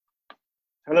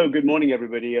Hello, good morning,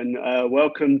 everybody, and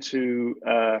welcome to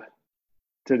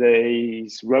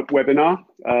today's webinar.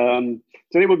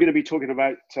 Today we're going to be talking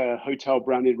about hotel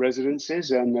branded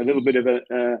residences and a little bit of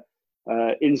a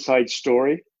inside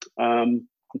story.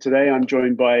 Today I'm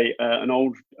joined by an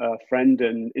old friend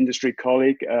and industry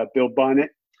colleague, Bill Barnett.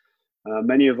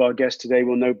 Many of our guests today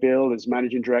will know Bill as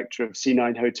Managing Director of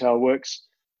C9 Hotel Works,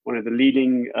 one of the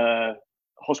leading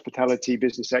hospitality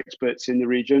business experts in the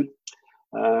region.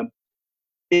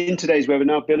 In today's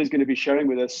webinar, Bill is going to be sharing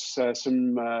with us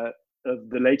some of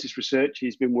the latest research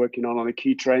he's been working on the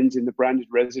key trends in the branded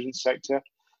residence sector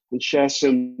and share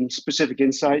some specific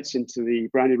insights into the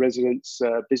branded residence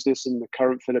business in the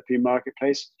current Philippine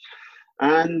marketplace.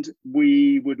 And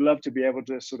we would love to be able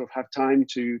to sort of have time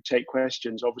to take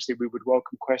questions. Obviously, we would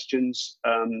welcome questions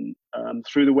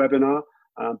through the webinar,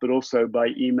 but also by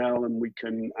email, and we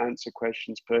can answer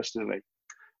questions personally.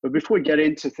 But before we get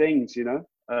into things,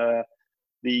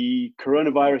 the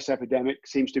coronavirus epidemic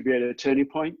seems to be at a turning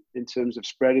point in terms of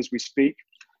spread as we speak.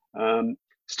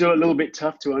 Still a little bit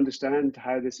tough to understand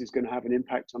how this is going to have an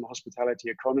impact on the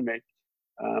hospitality economy.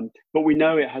 But we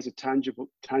know it has a tangible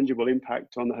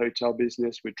impact on the hotel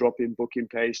business with drop-in booking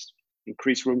pace,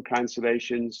 increased room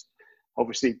cancellations,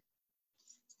 obviously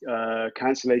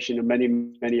cancellation of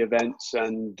many events,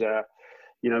 and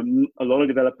a lot of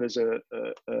developers are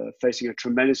facing a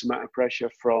tremendous amount of pressure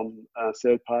from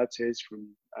third parties, from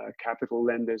capital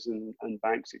lenders and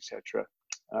banks, etc.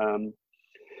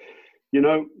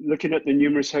 Looking at the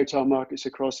numerous hotel markets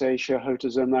across Asia,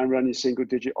 hotels are now running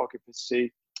single-digit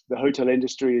occupancy. The hotel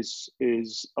industry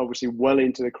is obviously well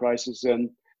into the crisis, and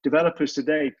developers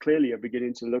today clearly are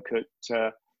beginning to look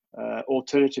at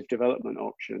alternative development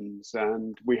options,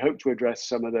 and we hope to address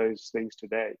some of those things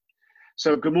today.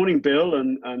 So good morning, Bill,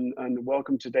 and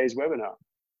welcome to today's webinar.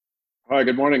 Hi,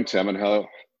 good morning, Tim, and hello.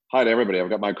 Hi to everybody. I've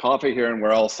got my coffee here and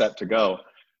we're all set to go.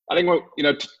 I think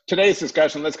today's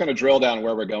discussion, let's kind of drill down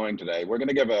where we're going today. We're going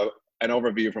to give an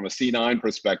overview from a C9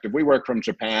 perspective. We work from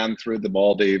Japan through the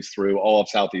Maldives, through all of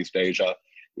Southeast Asia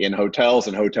in hotels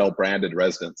and hotel branded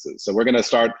residences. So we're going to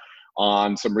start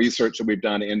on some research that we've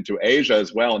done into Asia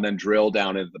as well, and then drill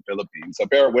down into the Philippines. So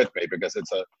bear with me because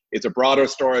it's a broader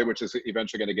story, which is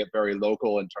eventually going to get very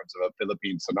local in terms of a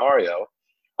Philippine scenario.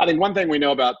 I think one thing we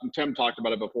know about, and Tim talked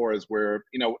about it before, is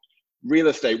real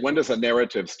estate, when does a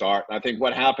narrative start? And I think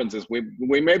what happens is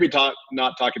we may be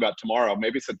not talking about tomorrow,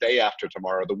 maybe it's the day after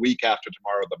tomorrow, the week after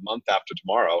tomorrow, the month after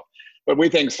tomorrow. But we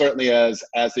think certainly as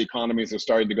the economies are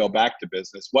starting to go back to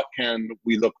business, what can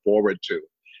we look forward to?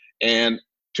 And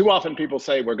too often people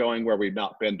say we're going where we've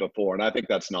not been before. And I think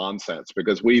that's nonsense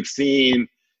because we've seen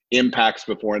impacts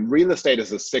before. And real estate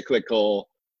is a cyclical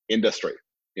industry.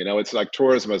 It's like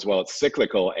tourism as well. It's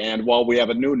cyclical. And while we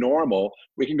have a new normal,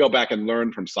 we can go back and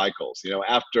learn from cycles.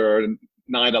 After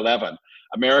 9/11,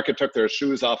 America took their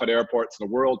shoes off at airports and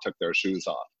the world took their shoes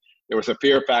off. There was a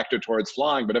fear factor towards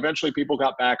flying, but eventually people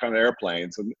got back on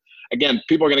airplanes. And again,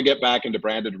 people are going to get back into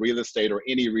branded real estate or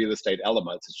any real estate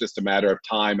elements. It's just a matter of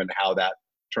time and how that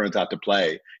turns out to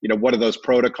play. What are those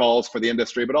protocols for the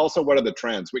industry, but also what are the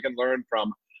trends? We can learn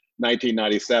from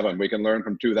 1997. We can learn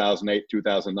from 2008,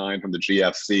 2009 from the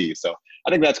GFC. So I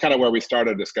think that's kind of where we start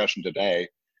our discussion today.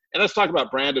 And let's talk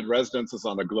about branded residences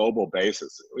on a global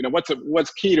basis.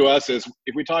 What's key to us is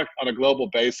if we talk on a global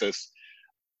basis,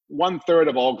 1/3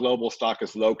 of all global stock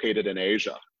is located in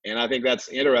Asia. And I think that's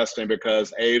interesting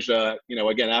because Asia,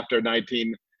 again, after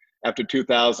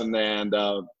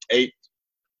 2008,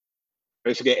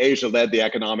 basically, Asia led the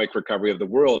economic recovery of the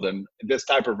world, and this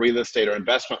type of real estate or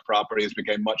investment properties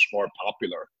became much more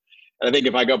popular. And I think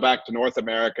if I go back to North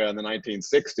America in the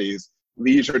 1960s,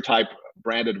 leisure type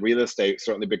branded real estate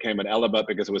certainly became an element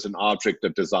because it was an object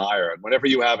of desire. And whenever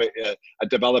you have a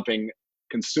developing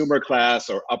consumer class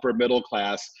or upper middle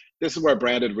class, this is where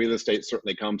branded real estate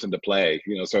certainly comes into play.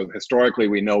 So historically,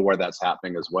 we know where that's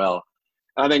happening as well.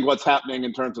 And I think what's happening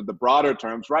in terms of the broader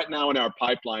terms, right now in our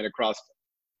pipeline across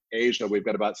Asia, we've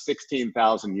got about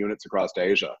 16,000 units across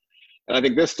Asia. And I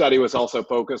think this study was also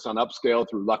focused on upscale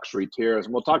through luxury tiers.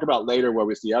 And we'll talk about later where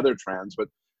we see other trends. But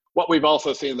what we've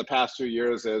also seen in the past few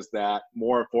years is that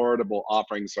more affordable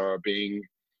offerings are being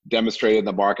demonstrated in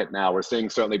the market now. We're seeing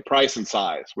certainly price and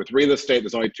size. With real estate,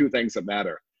 there's only two things that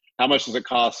matter. How much does it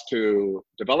cost to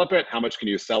develop it? How much can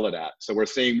you sell it at? So we're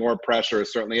seeing more pressure,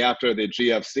 certainly after the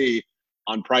GFC,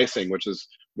 on pricing, which is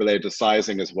related to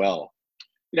sizing as well.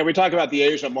 We talk about the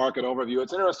Asia market overview.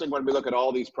 It's interesting when we look at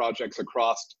all these projects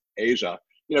across Asia.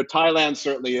 Thailand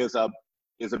certainly is a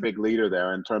big leader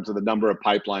there in terms of the number of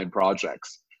pipeline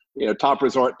projects. Top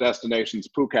resort destinations: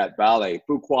 Phuket, Bali,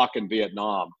 Phu Quoc in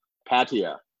Vietnam,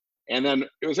 Pattaya, And then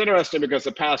it was interesting because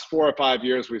the past 4 or 5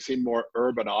 years, we've seen more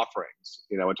urban offerings,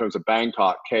 you know, in terms of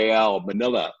Bangkok, KL,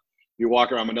 Manila. You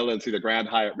walk around Manila and see the Grand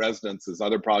Hyatt residences,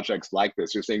 other projects like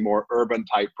this. You're seeing more urban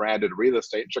type branded real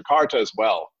estate, Jakarta as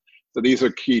well. So these are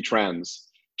key trends.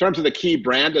 In terms of the key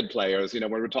branded players, you know,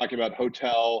 when we're talking about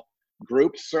hotel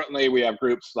groups, certainly we have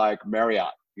groups like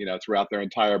Marriott, you know, throughout their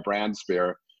entire brand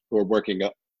sphere who are working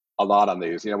a lot on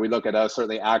these. You know, we look at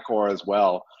certainly Accor as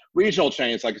well. Regional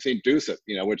chains like I've seen Dusit,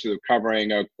 you know, which is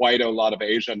covering quite a lot of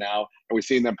Asia now, and we've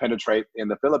seen them penetrate in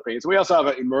the Philippines. We also have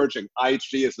an emerging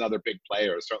IHG is another big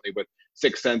player, certainly with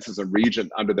Six Senses and Regent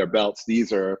under their belts.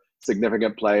 These are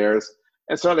significant players.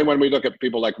 And certainly when we look at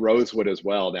people like Rosewood as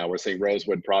well, now we're seeing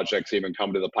Rosewood projects even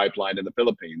come to the pipeline in the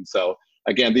Philippines. So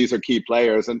again, these are key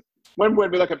players. And when we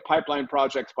look at pipeline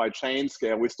projects by chain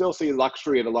scale, we still see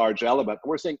luxury at a large element.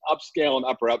 We're seeing upscale and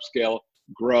upper upscale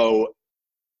grow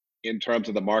in terms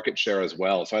of the market share as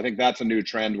well. So I think that's a new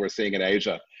trend we're seeing in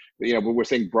Asia. You know, we're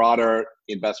seeing broader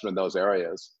investment in those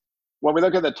areas. When we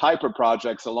look at the type of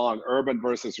projects along urban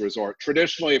versus resort,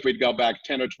 traditionally, if we'd go back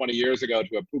 10 or 20 years ago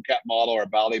to a Phuket model or a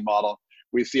Bali model,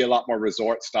 we see a lot more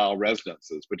resort style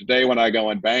residences. But today when I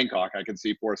go in Bangkok, I can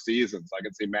see Four Seasons, I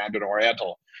can see Mandarin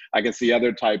Oriental, I can see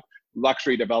other type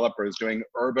luxury developers doing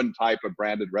urban type of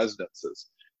branded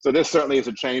residences. So this certainly is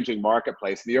a changing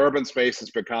marketplace. The urban space is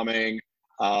becoming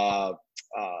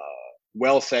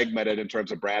well segmented in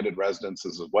terms of branded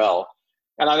residences as well.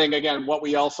 And I think, again, what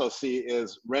we also see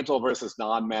is rental versus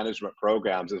non-management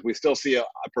programs is we still see a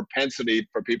propensity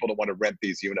for people to want to rent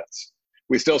these units.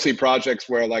 We still see projects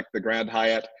where, like the Grand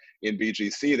Hyatt in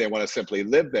BGC, they want to simply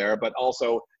live there, but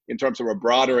also in terms of a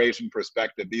broader Asian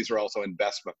perspective, these are also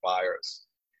investment buyers.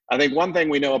 I think one thing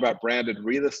we know about branded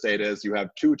real estate is you have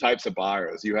two types of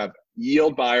buyers. You have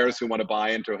yield buyers who want to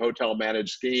buy into a hotel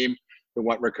managed scheme, who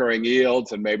want recurring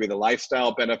yields and maybe the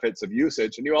lifestyle benefits of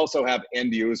usage. And you also have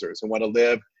end users who want to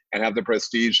live and have the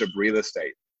prestige of real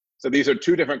estate. So these are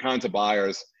two different kinds of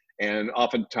buyers and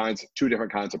oftentimes two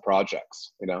different kinds of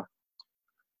projects, you know.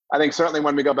 I think certainly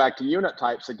when we go back to unit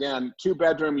types, again,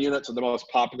 2-bedroom units are the most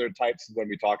popular types when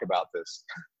we talk about this.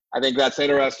 I think that's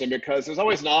interesting because there's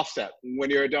always an offset. When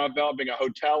you're developing a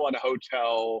hotel on a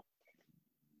hotel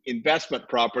investment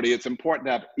property, it's important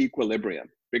to have equilibrium.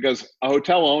 Because a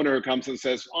hotel owner who comes and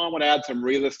says, oh, I want to add some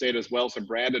real estate as well, some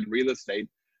branded real estate,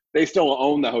 they still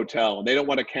own the hotel. They don't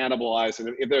want to cannibalize.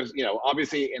 And if there's, you know,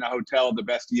 obviously in a hotel, the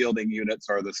best yielding units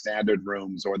are the standard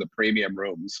rooms or the premium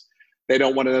rooms. They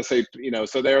don't want to necessarily, you know,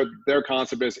 so their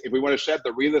concept is if we want to shed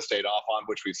the real estate off on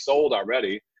which we sold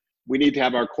already, we need to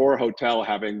have our core hotel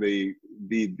having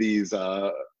these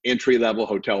entry-level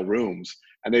hotel rooms.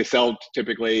 And they sell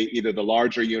typically either the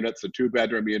larger units, the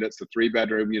 2-bedroom units, the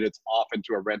 3-bedroom units off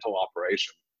into a rental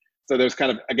operation. So there's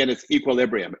kind of, again, it's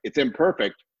equilibrium. It's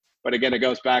imperfect, but again, it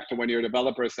goes back to when you're a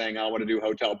developer saying, I want to do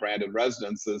hotel branded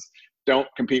residences, don't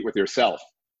compete with yourself.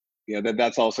 You know,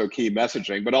 that's also key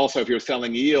messaging. But also if you're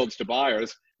selling yields to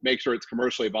buyers, make sure it's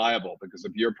commercially viable, because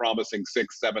if you're promising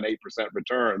 6, 7, 8%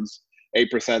 returns,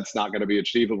 8% is not going to be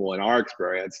achievable in our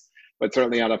experience. But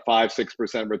certainly on a 5,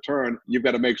 6% return, you've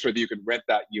got to make sure that you can rent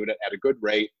that unit at a good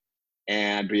rate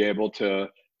and be able to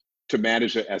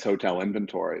manage it as hotel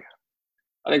inventory.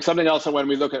 I think something also when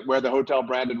we look at where the hotel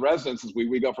branded residences,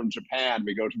 we go from Japan,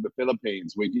 we go to the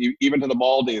Philippines, even to the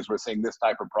Maldives, we're seeing this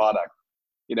type of product.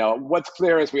 You know, what's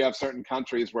clear is we have certain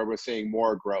countries where we're seeing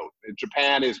more growth.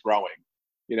 Japan is growing.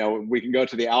 You know, we can go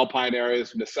to the Alpine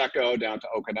areas, Niseko down to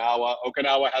Okinawa.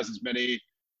 Okinawa has as many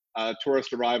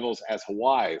tourist arrivals as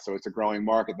Hawaii, so it's a growing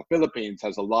market. The Philippines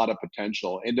has a lot of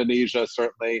potential. Indonesia,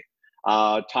 certainly.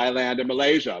 Thailand and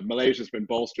Malaysia. Malaysia's been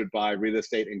bolstered by real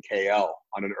estate in KL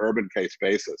on an urban case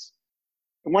basis.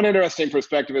 And one interesting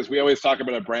perspective is we always talk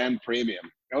about a brand premium.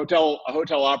 A hotel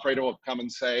operator will come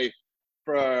and say,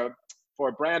 for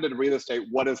branded real estate,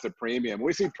 what is the premium?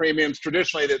 We see premiums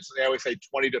traditionally, they always say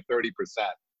 20 to 30%.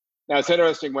 Now it's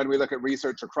interesting when we look at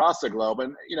research across the globe,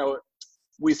 and you know,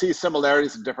 we see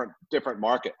similarities in different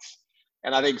markets.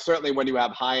 And I think certainly when you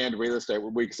have high-end real estate,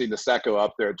 we can see Niseko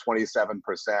up there at 27%.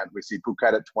 We see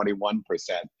Phuket at 21%.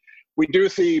 We do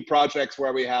see projects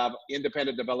where we have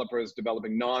independent developers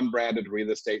developing non-branded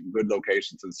real estate in good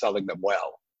locations and selling them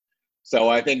well. So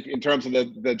I think in terms of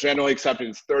the generally accepted,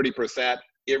 it's 30%.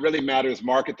 It really matters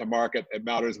market to market. It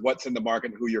matters what's in the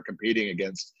market, who you're competing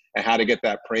against, and how to get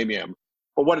that premium.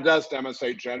 But what it does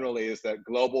demonstrate generally is that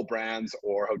global brands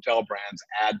or hotel brands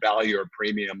add value or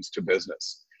premiums to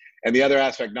business. And the other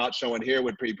aspect not shown here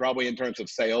would be probably in terms of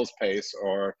sales pace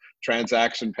or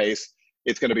transaction pace,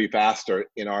 it's going to be faster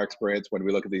in our experience when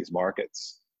we look at these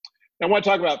markets. Now, I want to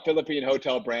talk about Philippine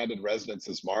hotel branded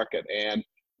residences market. And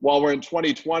while we're in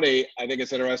 2020, I think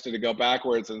it's interesting to go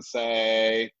backwards and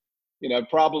say, you know,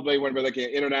 probably when we're looking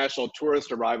at international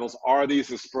tourist arrivals, are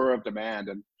these a spur of demand?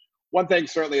 And one thing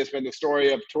certainly has been the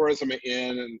story of tourism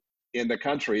in the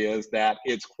country is that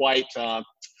it's quite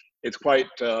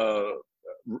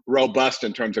robust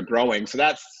in terms of growing. So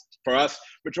that's, for us,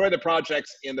 majority of the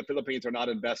projects in the Philippines are not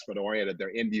investment oriented,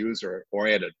 they're end user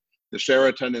oriented. The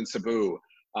Sheraton in Cebu,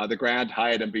 the Grand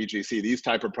Hyatt and BGC, these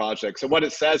type of projects. So what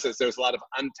it says is there's a lot of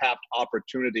untapped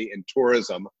opportunity in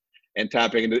tourism and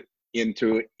tapping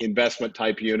into investment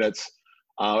type units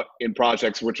in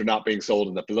projects which are not being sold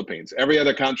in the Philippines. Every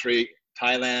other country,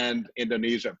 Thailand,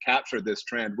 Indonesia, have captured this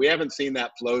trend. We haven't seen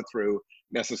that flow through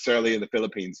necessarily in the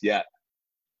Philippines yet.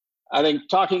 I think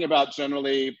talking about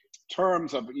generally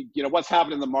terms of, you know, what's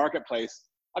happened in the marketplace,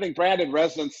 I think branded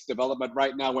residence development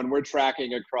right now, when we're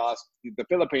tracking across the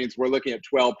Philippines, we're looking at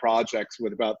 12 projects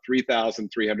with about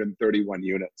 3,331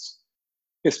 units.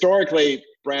 Historically,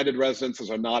 branded residences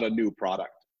are not a new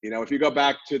product. You know, if you go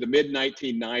back to the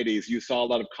mid-1990s, you saw a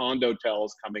lot of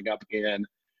condotels coming up in,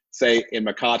 say, in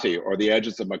Makati or the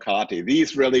edges of Makati.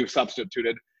 These really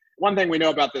substituted. One thing we know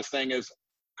about this thing is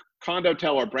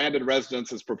condotel or branded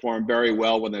residences perform very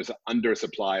well when there's an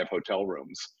undersupply of hotel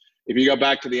rooms. If you go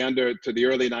back to the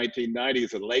early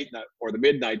 1990s or the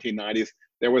mid 1990s,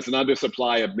 there was an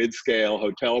undersupply of mid-scale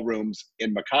hotel rooms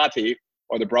in Makati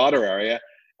or the broader area,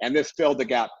 and this filled the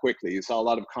gap quickly. You saw a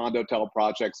lot of condotel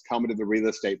projects come into the real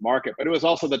estate market, but it was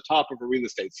also the top of a real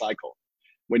estate cycle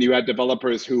when you had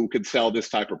developers who could sell this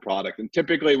type of product. And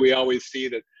typically we always see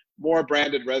that more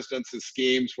branded residences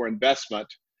schemes for investment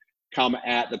come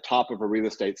at the top of a real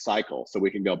estate cycle. So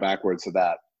we can go backwards to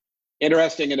that.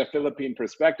 Interesting in a Philippine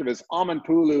perspective is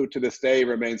Amanpulo to this day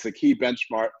remains the key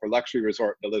benchmark for luxury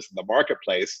resort villas in the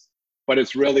marketplace, but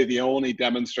it's really the only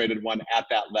demonstrated one at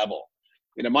that level.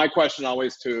 You know, my question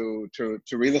always to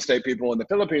real estate people in the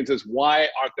Philippines is, why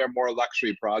aren't there more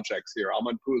luxury projects here?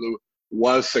 Amanpulo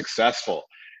was successful.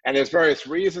 And there's various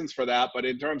reasons for that, but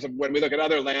in terms of when we look at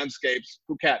other landscapes,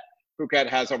 Phuket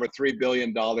has over $3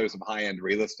 billion of high-end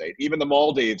real estate. Even the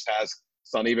Maldives has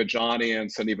Saniva Johnny and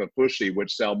Saniva Fushi,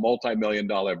 which sell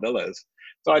multi-million-dollar villas.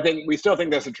 So I think we still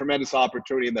think there's a tremendous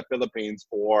opportunity in the Philippines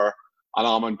for an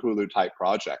Amanpulo type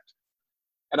project.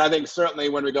 And I think certainly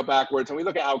when we go backwards and we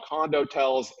look at how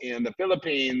condotels in the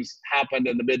Philippines happened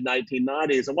in the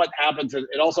mid-1990s, and what happens is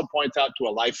it also points out to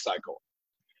a life cycle.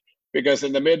 Because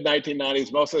in the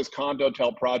mid-1990s, most of those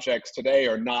condotel projects today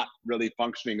are not really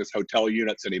functioning as hotel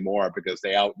units anymore because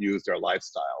they outuse their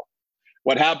lifestyle.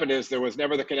 What happened is there was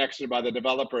never the connection by the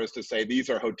developers to say these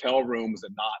are hotel rooms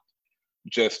and not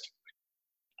just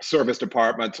serviced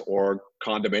apartments or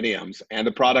condominiums. And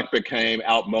the product became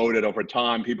outmoded over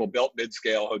time. People built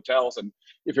mid-scale hotels. And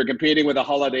if you're competing with a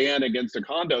Holiday Inn against a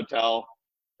condotel,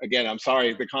 again, I'm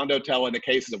sorry, the condotel in the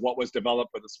cases of what was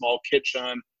developed with a small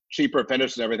kitchen, cheaper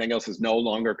finish and everything else is no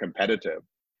longer competitive.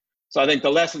 So I think the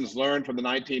lessons learned from the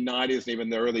 1990s and even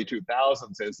the early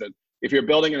 2000s is that if you're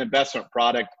building an investment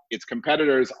product, its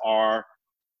competitors are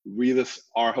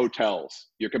hotels.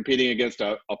 You're competing against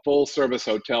a full service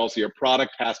hotel, so your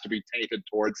product has to be tainted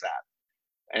towards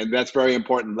that. And that's a very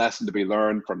important lesson to be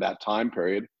learned from that time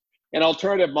period. And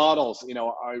alternative models, you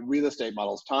know, our real estate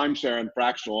models, timeshare and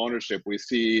fractional ownership, we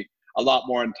see a lot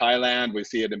more in Thailand, we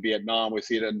see it in Vietnam, we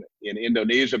see it in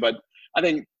Indonesia. But I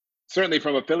think certainly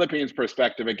from a Philippines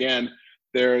perspective, again,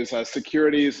 there's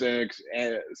securities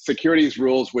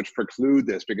rules which preclude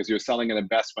this because you're selling an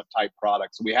investment type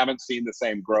product. So we haven't seen the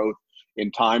same growth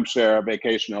in timeshare,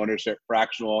 vacation ownership,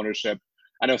 fractional ownership.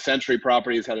 I know Century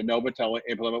Properties had a Novotel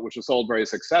implement, which was sold very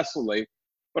successfully.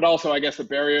 But also, I guess the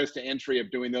barriers to entry of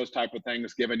doing those type of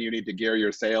things, given you need to gear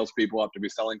your salespeople up to be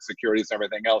selling securities and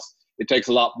everything else, it takes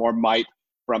a lot more might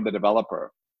from the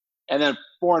developer. And then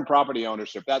foreign property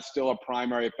ownership, that's still a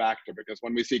primary factor because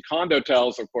when we see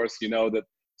condotels, of course, you know that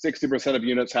 60% of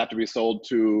units have to be sold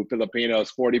to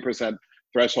Filipinos, 40%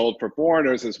 threshold for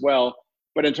foreigners as well.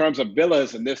 But in terms of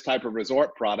villas and this type of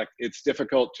resort product, it's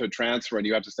difficult to transfer and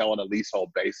you have to sell on a leasehold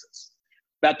basis.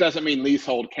 That doesn't mean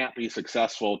leasehold can't be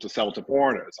successful to sell to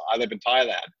foreigners. I live in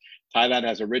Thailand. Thailand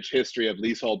has a rich history of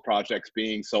leasehold projects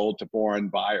being sold to foreign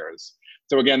buyers.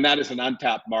 So again, that is an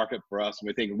untapped market for us. And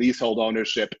we think leasehold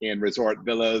ownership in resort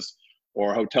villas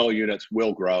or hotel units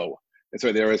will grow. And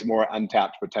so there is more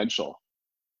untapped potential.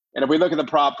 And if we look at the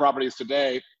properties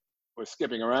today, we're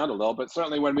skipping around a little, but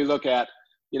certainly when we look at,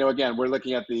 you know, again, we're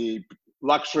looking at the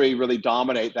luxury really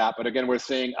dominate that. But again, we're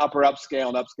seeing upper upscale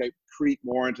and upscale creep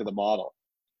more into the model.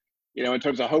 You know, in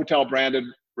terms of hotel branded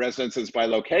residences by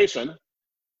location,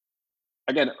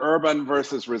 again, urban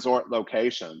versus resort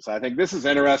locations. I think this is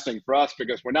interesting for us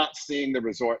because we're not seeing the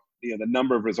resort, the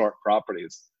number of resort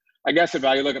properties. I guess if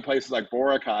I look at places like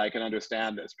Boracay, I can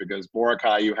understand this because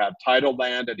Boracay, you have titled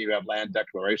land and you have land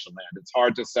declaration land. It's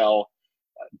hard to sell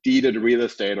deeded real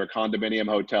estate or condominium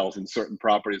hotels in certain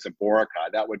properties at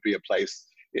Boracay. That would be a place.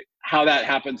 How that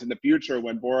happens in the future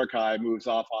when Boracay moves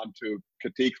off onto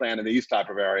Katiak land and these type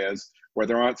of areas where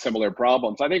there aren't similar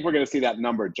problems, I think we're going to see that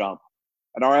number jump.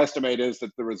 And our estimate is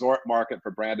that the resort market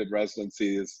for branded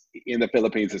residencies in the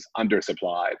Philippines is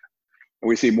undersupplied. And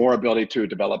we see more ability to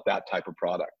develop that type of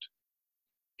product.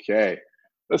 Okay,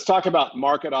 let's talk about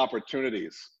market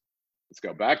opportunities. Let's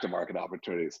go back to market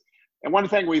opportunities. And one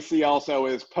thing we see also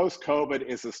is post-COVID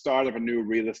is the start of a new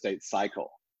real estate cycle.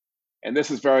 And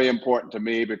this is very important to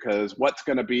me because what's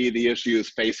going to be the issues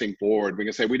facing forward? We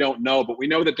can say we don't know, but we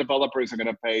know that developers are going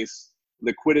to face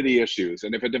liquidity issues.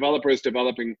 And if a developer is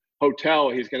developing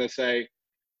hotel, he's going to say,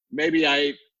 maybe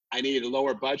I need a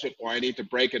lower budget or I need to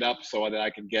break it up so that I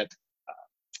can get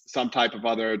some type of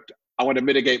other, I want to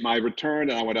mitigate my return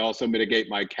and I want to also mitigate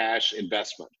my cash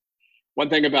investment. One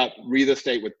thing about real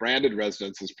estate with branded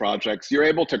residences projects, you're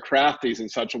able to craft these in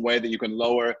such a way that you can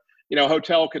lower, a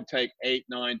hotel could take 8,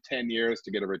 9, 10 years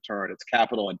to get a return. It's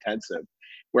capital intensive.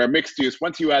 Where mixed use,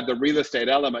 once you add the real estate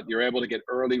element, you're able to get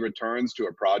early returns to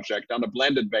a project. On a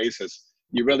blended basis,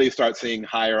 you really start seeing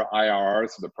higher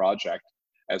IRRs of the project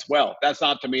as well. That's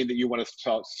not to mean that you want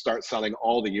to start selling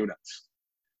all the units.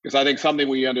 Because I think something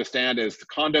we understand is the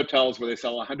condotel where they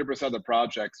sell 100% of the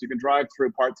projects. You can drive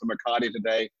through parts of Makati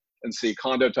today and see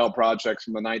condotel projects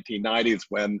from the 1990s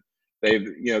when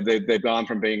they've gone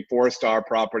from being 4-star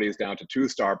properties down to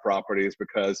 2-star properties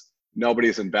because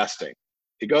nobody's investing.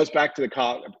 It goes back to the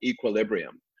concept of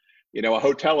equilibrium. A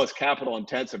hotel is capital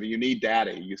intensive. You need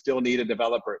data. You still need a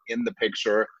developer in the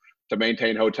picture to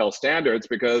maintain hotel standards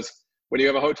because when you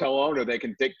have a hotel owner, they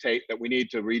can dictate that we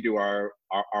need to redo our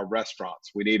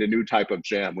restaurants. We need a new type of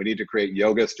gym. We need to create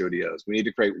yoga studios. We need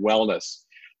to create wellness.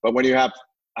 But when you have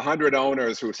 100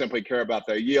 owners who simply care about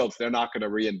their yields, they're not going to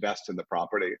reinvest in the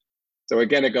property. So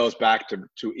again, it goes back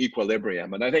to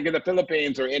equilibrium. And I think in the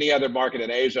Philippines or any other market in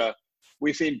Asia,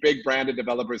 we've seen big branded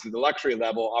developers at the luxury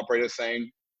level, operators saying,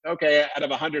 okay, out of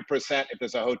 100%, if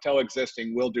there's a hotel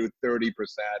existing, we'll do 30%,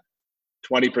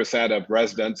 20% of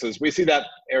residences. We see that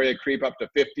area creep up to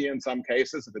 50 in some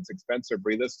cases if it's expensive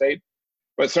real estate.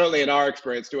 But certainly in our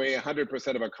experience, doing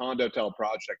 100% of a condotel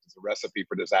project is a recipe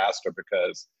for disaster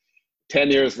because 10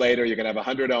 years later, you're going to have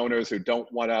 100 owners who don't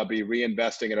want to be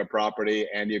reinvesting in a property,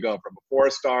 and you go from a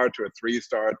 4-star to a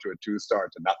 3-star to a 2-star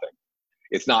to nothing.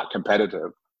 It's not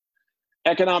competitive.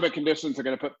 Economic conditions are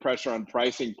going to put pressure on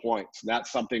pricing points. And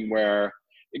that's something where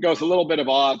it goes a little bit of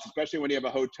odds, especially when you have a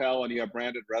hotel and you have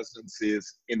branded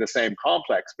residencies in the same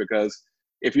complex, because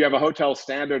if you have a hotel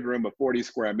standard room of 40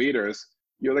 square meters,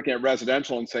 you're looking at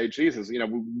residential and say, Jesus,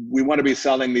 we want to be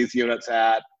selling these units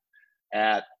at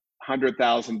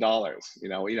 $100,000,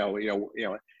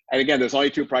 and again, there's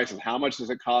only two prices. How much does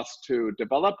it cost to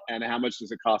develop and how much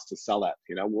does it cost to sell it?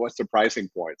 What's the pricing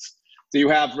points? So you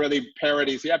have really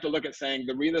parities. You have to look at saying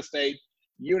the real estate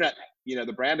unit,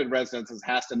 the branded residences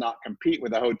has to not compete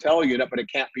with a hotel unit, but it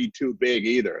can't be too big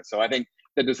either. So I think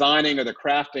the designing or the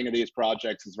crafting of these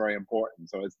projects is very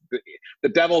important. So it's the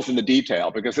devil's in the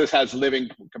detail because this has living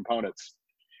components.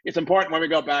 It's important when we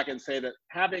go back and say that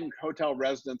having hotel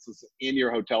residences in your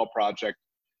hotel project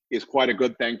is quite a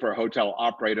good thing for a hotel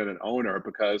operator and an owner,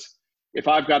 because if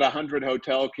I've got 100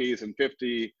 hotel keys and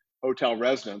 50 hotel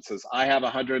residences, I have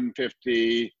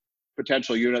 150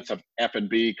 potential units of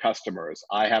F&B customers.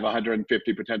 I have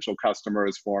 150 potential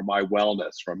customers for my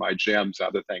wellness, for my gyms,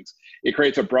 other things. It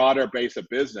creates a broader base of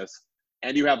business,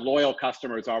 and you have loyal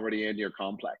customers already in your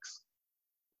complex.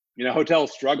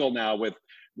 Hotels struggle now with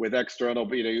external,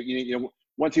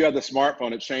 once you have the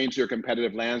smartphone, it changed your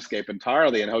competitive landscape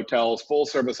entirely. And hotels, full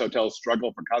service hotels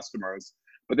struggle for customers.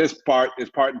 But this part is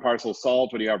part and parcel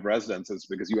solved when you have residences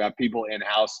because you have people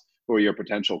in-house who are your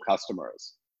potential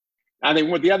customers. I think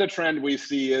what the other trend we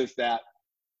see is that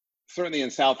certainly in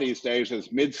Southeast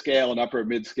Asia's mid-scale and upper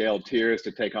mid-scale tiers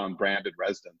to take on branded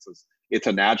residences. It's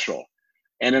a natural.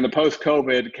 And in the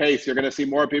post-COVID case, you're going to see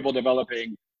more people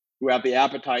developing who have the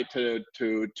appetite to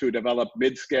develop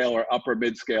mid-scale or upper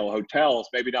mid-scale hotels,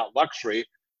 maybe not luxury,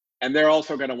 and they're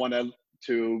also going to want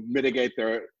to mitigate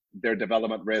their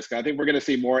development risk. And I think we're going to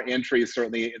see more entries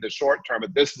certainly in the short term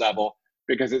at this level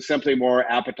because it's simply more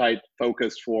appetite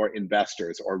focused for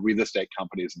investors or real estate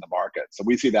companies in the market. So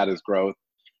we see that as growth.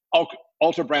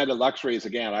 Ultra branded luxuries,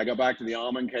 again, I go back to the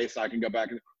Almond case. I can go back.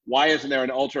 Why isn't there an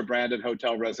ultra branded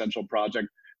hotel residential project?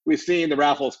 We've seen the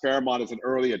Raffles Fairmont as an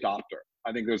early adopter.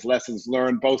 I think there's lessons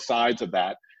learned both sides of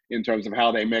that in terms of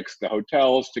how they mix the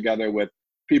hotels together with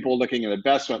people looking at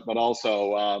investment, but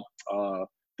also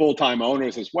full-time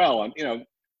owners as well. And, you know,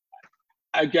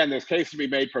 again, there's case to be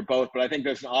made for both, but I think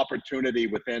there's an opportunity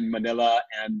within Manila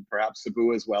and perhaps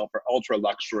Cebu as well for ultra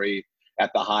luxury at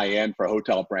the high end for a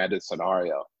hotel branded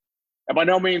scenario. And by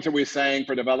no means are we saying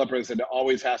for developers that it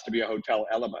always has to be a hotel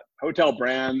element. Hotel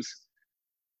brands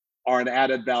are an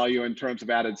added value in terms of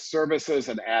added services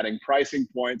and adding pricing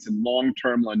points and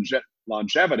long-term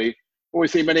longevity. But we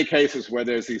see many cases where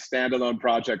there's these standalone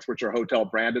projects which are hotel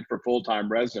branded for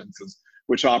full-time residences,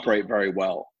 which operate very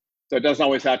well. So it doesn't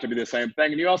always have to be the same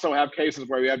thing. And you also have cases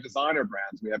where we have designer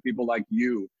brands. We have people like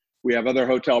you. We have other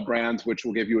hotel brands which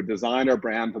will give you a designer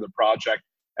brand for the project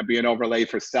and be an overlay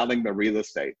for selling the real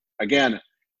estate. Again,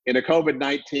 in a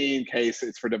COVID-19 case,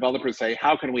 it's for developers to say,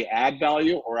 how can we add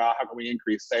value, or how can we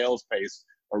increase sales pace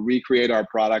or recreate our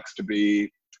products to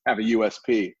have a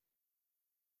USP?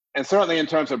 And certainly in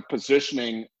terms of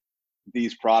positioning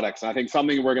these products, I think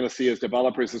something we're going to see as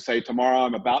developers is say, tomorrow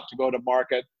I'm about to go to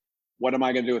market. What am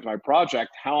I going to do with my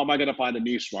project? How am I going to find a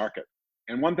niche market?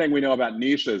 And one thing we know about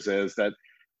niches is that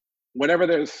whenever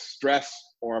there's stress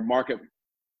or market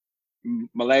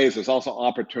malaise, there's also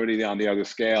opportunity on the other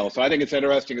scale. So I think it's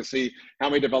interesting to see how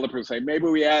many developers say, maybe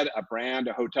we add a brand,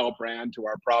 a hotel brand to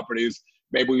our properties.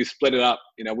 Maybe we split it up.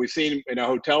 You know, we've seen in a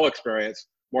hotel experience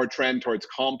more trend towards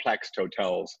complex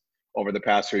hotels over the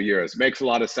past few years. It makes a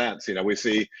lot of sense. You know, we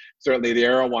see certainly the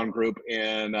Erawan group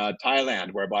in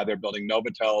Thailand, whereby they're building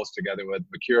Novotels together with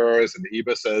Mercures and the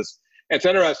Ibises. It's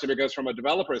interesting because from a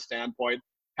developer standpoint,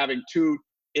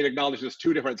 it acknowledges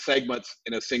two different segments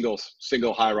in a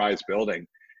single high-rise building,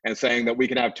 and saying that we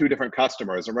can have two different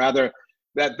customers. And rather,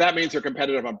 that means you're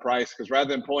competitive on price, because rather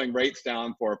than pulling rates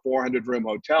down for a 400-room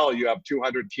hotel, you have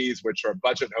 200 keys, which are a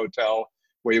budget hotel,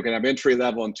 where you can have entry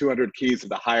level, and 200 keys at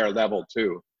the higher level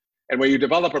too. And when you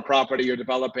develop a property, you're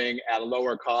developing at a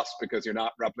lower cost because you're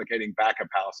not replicating backup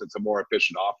house. It's a more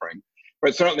efficient offering.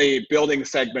 But certainly building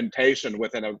segmentation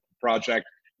within a project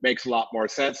makes a lot more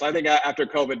sense. I think after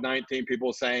COVID-19, people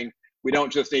are saying, we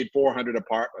don't just need 400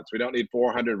 apartments. We don't need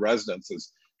 400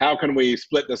 residences. How can we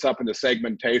split this up into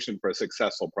segmentation for a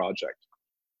successful project?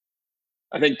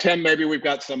 I think, Tim, maybe we've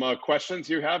got some questions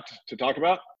you have to talk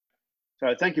about.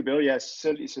 So thank you, Bill. Yes,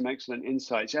 certainly some excellent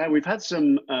insights. Yeah, we've had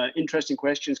some interesting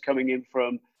questions coming in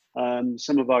from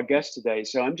some of our guests today.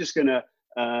 So I'm just going to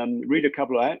read a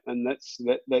couple out, and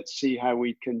let's see how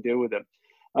we can deal with them.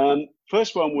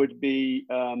 First one would be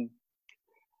in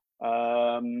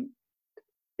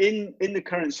the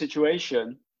current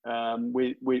situation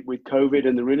with COVID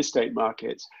and the real estate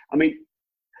markets. I mean,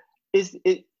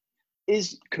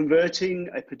 is converting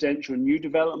a potential new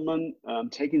development,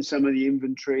 taking some of the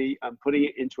inventory and putting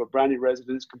it into a branded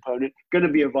residence component, going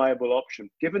to be a viable option,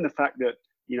 given the fact that,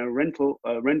 you know,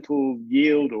 rental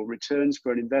yield or returns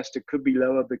for an investor could be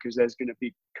lower because there's going to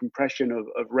be compression of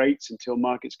rates until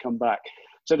markets come back.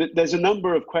 So there's a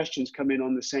number of questions come in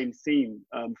on the same theme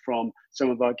from some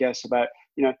of our guests about,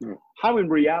 you know, how in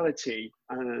reality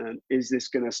is this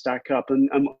going to stack up, and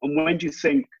when do you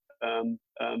think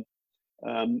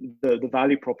the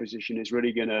value proposition is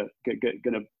really going to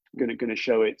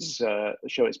show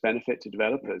its benefit to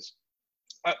developers?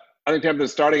 I think the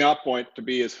starting off point to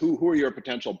be is who are your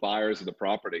potential buyers of the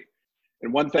property?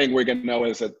 And one thing we're going to know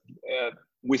is that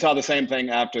we saw the same thing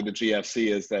after the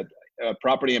GFC, is that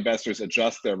property investors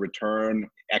adjust their return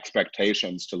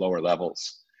expectations to lower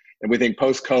levels. And we think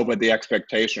post-COVID, the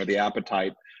expectation or the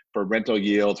appetite for rental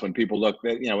yields, when people look,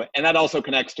 you know, and that also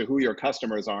connects to who your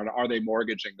customers are. And are they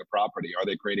mortgaging the property? Are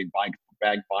they creating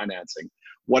bank financing?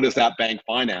 What is that bank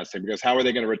financing? Because how are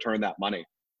they going to return that money?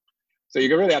 So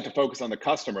you really have to focus on the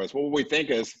customers. What we think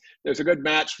is there's a good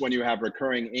match when you have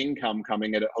recurring income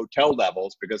coming in at hotel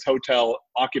levels, because hotel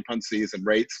occupancies and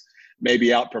rates may be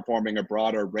outperforming a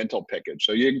broader rental package.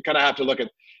 So you kind of have to look at,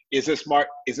 is this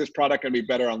product going to be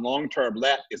better on long-term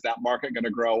let? Is that market going to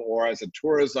grow? Or as a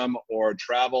tourism or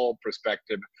travel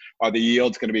perspective, are the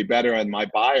yields going to be better, and my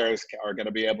buyers are going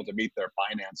to be able to meet their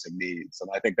financing needs? And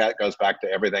I think that goes back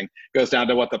to everything, goes down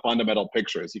to what the fundamental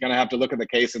picture is. You're going to have to look at the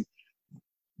case, and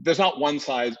there's not one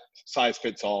size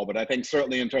fits all, but I think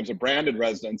certainly in terms of branded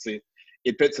residency,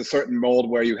 it fits a certain mold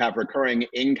where you have recurring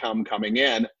income coming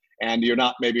in, and you're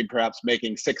not maybe perhaps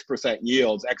making 6%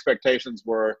 yields. Expectations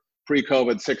were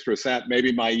pre-COVID 6%.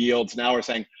 Maybe my yields now are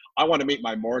saying, I want to meet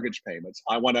my mortgage payments.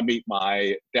 I want to meet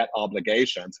my debt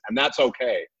obligations. And that's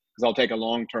okay, because I'll take a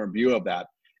long-term view of that.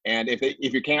 And if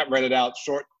you can't rent it out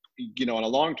short, you know, on a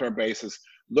long-term basis,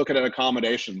 look at an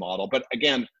accommodation model. But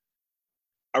again,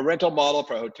 a rental model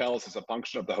for hotels is a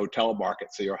function of the hotel market.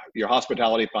 So your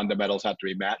hospitality fundamentals have to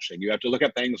be matching. You have to look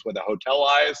at things with the hotel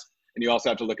eyes, and you also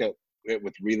have to look at it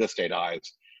with real estate eyes.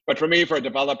 But for me, for a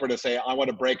developer to say, I want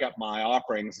to break up my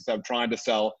offerings instead of trying to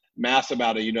sell mass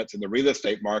amount of units in the real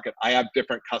estate market, I have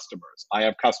different customers. I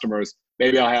have customers,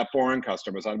 maybe I have foreign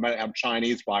customers. I might have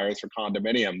Chinese buyers for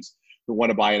condominiums who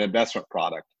want to buy an investment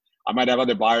product. I might have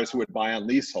other buyers who would buy on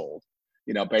leasehold,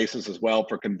 basis as well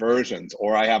for conversions,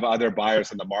 or I have other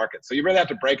buyers in the market. So you really have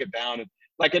to break it down. And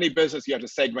like any business, you have to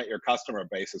segment your customer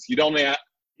basis. You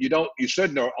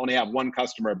should only have one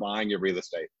customer buying your real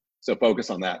estate. So focus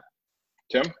on that.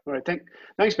 Tim? All right,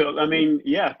 thanks, Bill. I mean,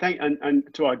 yeah, and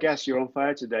to our guests, you're on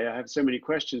fire today. I have so many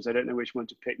questions, I don't know which one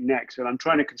to pick next, and I'm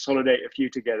trying to consolidate a few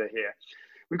together here.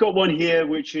 We've got one here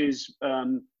which is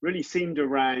really themed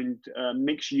around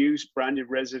mixed use branded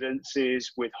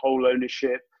residences with whole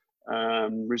ownership,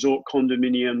 resort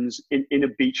condominiums in a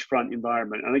beachfront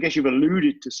environment. And I guess you've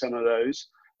alluded to some of those,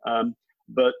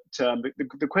 but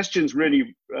the questions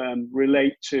really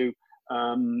relate to,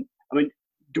 I mean,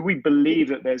 do we believe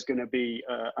that there's going to be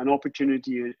an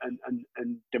opportunity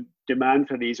and demand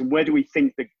for these, and where do we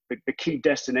think the key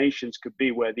destinations could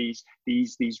be where these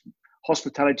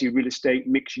hospitality real estate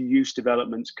mixed use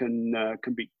developments can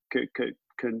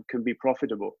be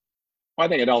profitable? I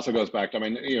think it also goes back to, I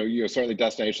mean, you're certainly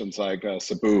destinations like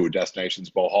Cebu, destinations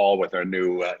Bohol with our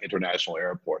new international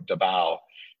airport, Davao.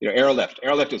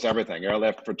 Airlift is everything.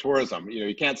 Airlift for tourism.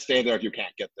 You can't stay there if you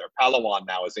can't get there. Palawan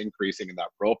now is increasing in that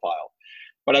profile.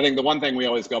 But I think the one thing we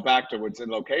always go back towards in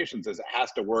locations is it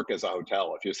has to work as a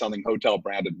hotel. If you're selling hotel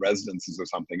branded residences or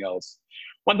something else.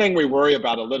 One thing we worry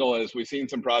about a little is we've seen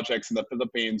some projects in the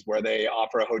Philippines where they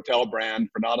offer a hotel brand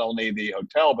for not only the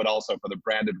hotel, but also for the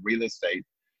branded real estate.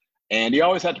 And you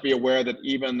always have to be aware that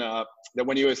even that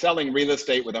when you are selling real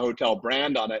estate with a hotel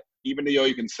brand on it, even though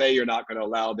you can say you're not going to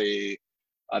allow the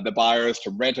buyers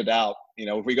to rent it out,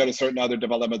 if we go to certain other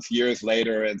developments years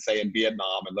later and say in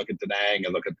Vietnam and look at Da Nang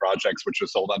and look at projects which are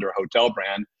sold under a hotel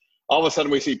brand, all of a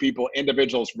sudden we see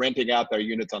individuals renting out their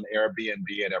units on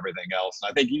Airbnb and everything else.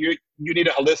 And I think you need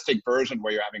a holistic version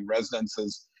where you're having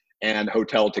residences and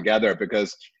hotel together,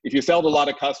 because if you sell to a lot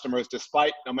of customers,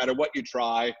 despite no matter what you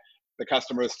try, the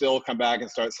customers still come back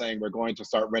and start saying, we're going to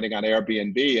start renting on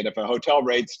Airbnb. And if a hotel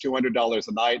rate's $200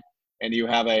 a night and you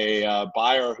have a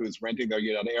buyer who's renting their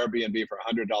unit on Airbnb for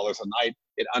 $100 a night,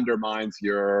 it undermines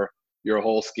your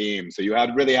whole scheme. So you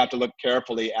really have to look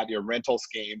carefully at your rental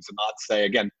schemes and not say,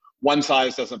 again, one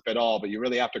size doesn't fit all, but you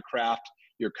really have to craft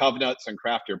your covenants and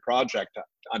craft your project to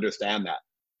understand that,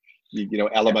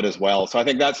 element as well. So I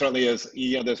think that certainly is,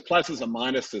 there's pluses and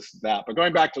minuses to that. But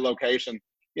going back to location,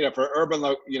 for urban,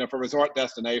 for resort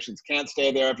destinations, can't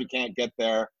stay there if you can't get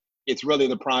there. It's really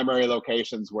the primary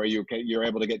locations where you're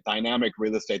able to get dynamic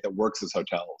real estate that works as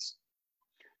hotels.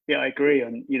 Yeah, I agree.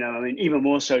 And, I mean, even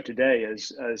more so today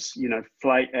as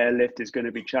flight airlift is going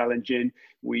to be challenging.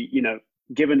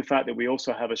 Given the fact that we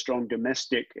also have a strong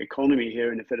domestic economy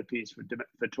here in the Philippines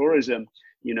for tourism,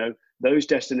 those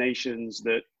destinations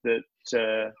that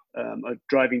are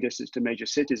driving distance to major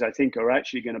cities, I think are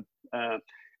actually going to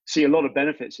see a lot of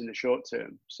benefits in the short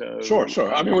term. So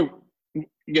sure. I mean,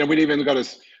 we'd even go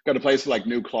to places like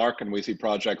New Clark, and we see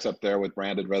projects up there with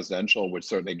branded residential, which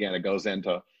certainly, again, it goes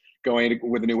into going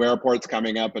with the new airports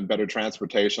coming up and better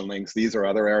transportation links. These are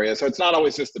other areas. So it's not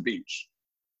always just the beach.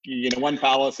 One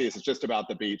fallacy is it's just about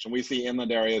the beach, and we see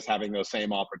inland areas having those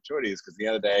same opportunities, because at the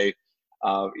end of the day,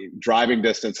 driving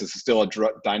distance is still a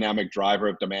dynamic driver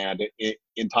of demand.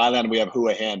 In Thailand, we have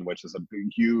Hua Hin, which is a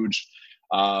huge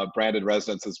branded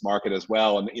residences market as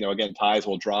well. And, again, Thais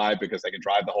will drive because they can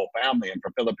drive the whole family. And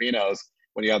for Filipinos,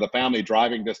 when you have the family,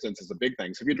 driving distance is a big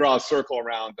thing. So if you draw a circle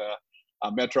around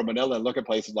Metro Manila and look at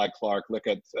places like Clark, look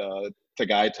at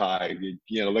Tagaytay,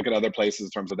 look at other places in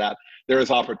terms of that, there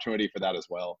is opportunity for that as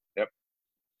well. Yep.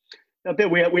 Now, Bill,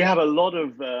 we have a lot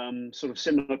of sort of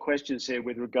similar questions here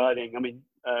regarding,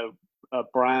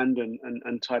 brand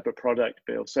and type of product,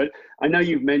 Bill. So I know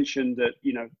you've mentioned that,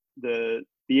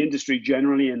 the industry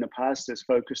generally in the past has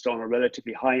focused on a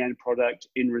relatively high-end product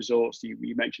in resorts. You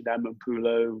mentioned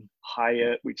Amampulo,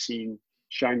 Hyatt. We've seen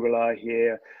Shangri-La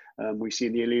here. We've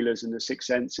seen the Alilas and the Six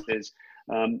Senses.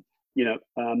 And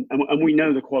we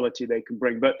know the quality they can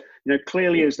bring. But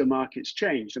clearly, as the market's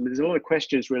changed, there's a lot of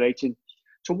questions relating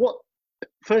to what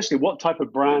type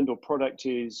of brand or product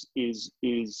is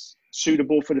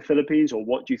suitable for the Philippines, or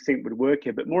what do you think would work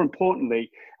here? But more importantly,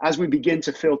 as we begin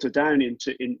to filter down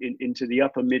into the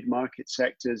upper mid-market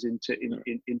sectors, into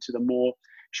the more,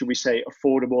 should we say,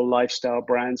 affordable lifestyle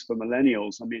brands for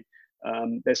millennials,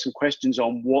 there's some questions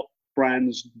on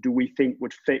brands do we think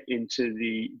would fit into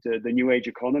the new age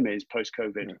economies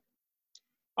post-COVID? Yeah.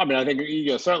 I mean, I think,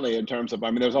 certainly in terms of, I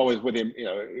mean, there's always within,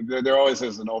 there always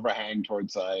is an overhang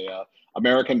towards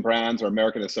American brands or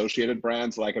American associated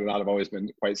brands, like it or not, have always been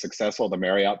quite successful. The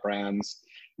Marriott brands,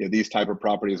 these type of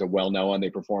properties are well known. They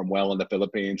perform well in the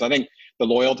Philippines. I think the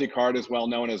loyalty card is well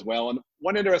known as well. And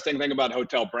one interesting thing about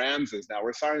hotel brands is now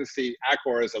we're starting to see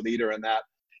Accor as a leader in that,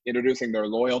 introducing their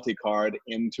loyalty card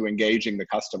into engaging the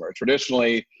customer.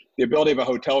 Traditionally, the ability of a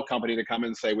hotel company to come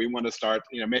and say, we want to start,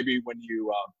 maybe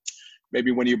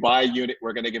when you buy a unit,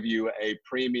 we're going to give you a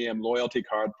premium loyalty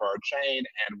card for our chain,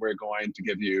 and we're going to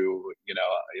give you,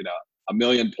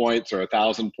 1,000,000 points or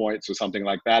 1,000 points or something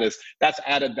like that. That's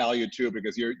added value too,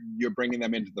 because you're bringing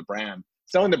them into the brand.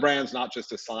 Selling the brand's not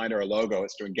just a sign or a logo;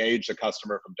 it's to engage the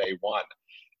customer from day one.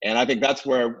 And I think that's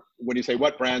where, when you say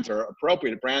what brands are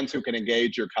appropriate, brands who can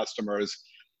engage your customers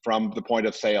from the point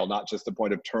of sale, not just the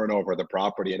point of turnover of the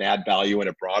property, and add value in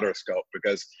a broader scope.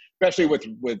 Because especially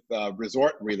with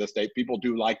resort real estate, people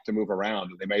do like to move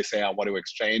around. And they may say, I want to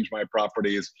exchange my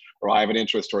properties, or I have an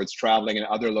interest towards traveling in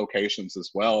other locations as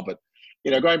well. But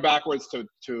going backwards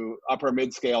to upper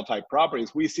mid-scale type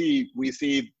properties, we see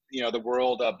the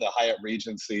world of the Hyatt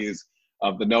Regencies,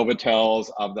 of the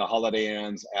Novotels, of the Holiday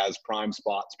Inns as prime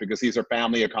spots, because these are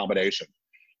family accommodation.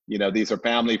 These are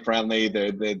family friendly.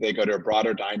 They go to a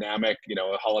broader dynamic,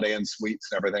 Holiday Inn suites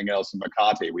and everything else in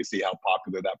Makati. We see how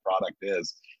popular that product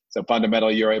is. So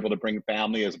fundamentally, you're able to bring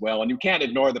family as well. And you can't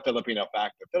ignore the Filipino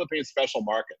factor. Philippines special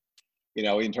market,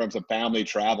 in terms of family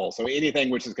travel. So anything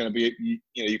which is going to be,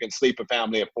 you can sleep a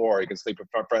family of 4, you can sleep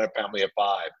a family of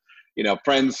 5.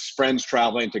 Friends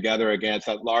traveling together against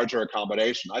that larger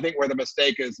accommodation. I think where the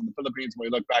mistake is in the Philippines, when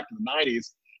we look back to the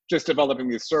 90s, just developing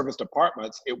these serviced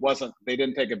apartments, they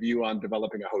didn't take a view on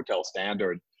developing a hotel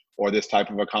standard or this type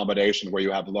of accommodation where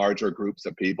you have larger groups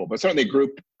of people. But certainly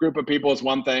group of people is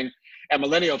one thing. And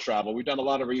millennial travel, we've done a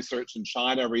lot of research in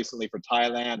China recently for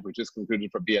Thailand. We just concluded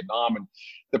for Vietnam. And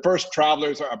the first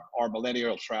travelers are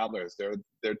millennial travelers.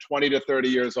 They're 20 to 30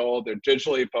 years old. They're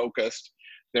digitally focused.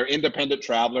 They're independent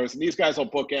travelers. And these guys will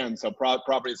book in. So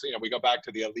properties, we go back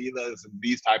to the Alilas and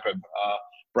these type of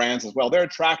brands as well. They're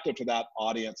attractive to that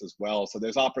audience as well. So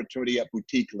there's opportunity at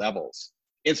boutique levels,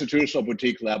 institutional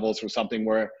boutique levels, for something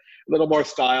where a little more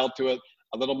style to it,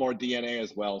 a little more DNA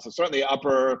as well. So certainly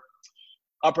upper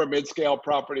mid-scale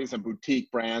properties and boutique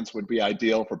brands would be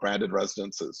ideal for branded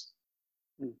residences.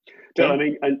 Bill, I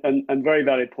mean, and very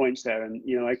valid points there. And,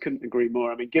 I couldn't agree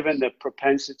more. I mean, given the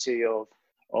propensity of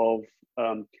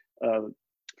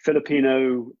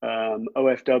Filipino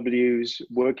OFWs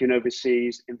working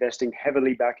overseas, investing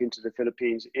heavily back into the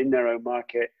Philippines in their own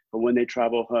market, but when they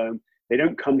travel home, they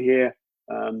don't come here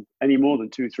any more than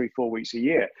 2, 3, 4 weeks a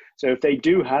year. So if they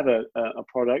do have a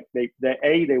product, they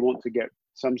want to get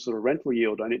some sort of rental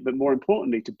yield on it, but more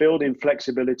importantly, to build in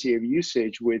flexibility of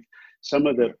usage with some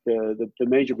of the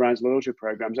major brands' loyalty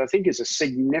programs, I think is a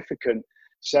significant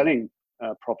selling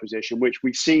proposition, which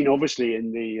we've seen obviously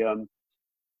in the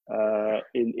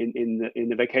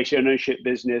vacation ownership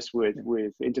business with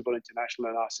Interval International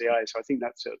and RCI. So I think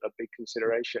that's a big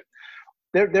consideration.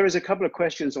 There is a couple of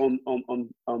questions on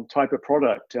type of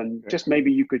product, and just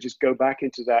maybe you could just go back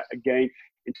into that again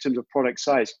in terms of product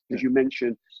size, because you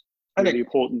mentioned the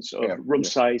importance of room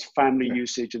size, family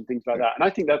usage, and things like that. And I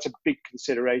think that's a big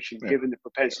consideration given the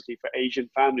propensity for Asian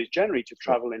families generally to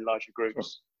travel in larger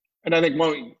groups. And I think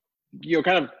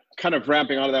kind of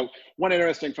ramping onto that, one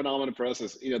interesting phenomenon for us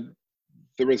is,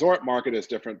 the resort market is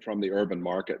different from the urban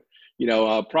market.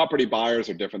 Property buyers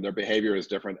are different. Their behavior is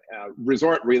different.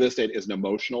 Resort real estate is an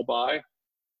emotional buy.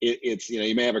 It's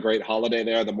you may have a great holiday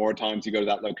there. The more times you go to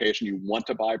that location, you want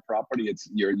to buy property. It's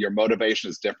your motivation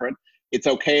is different. It's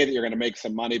okay that you're going to make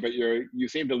some money, but you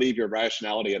seem to leave your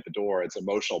rationality at the door. It's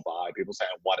emotional buy. People say,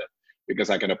 I want it because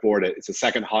I can afford it. It's a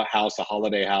second house, a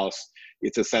holiday house.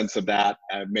 It's a sense of that,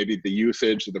 maybe the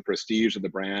usage, the prestige of the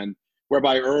brand,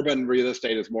 whereby urban real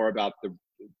estate is more about the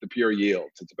pure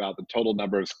yields. It's about the total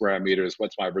number of square meters.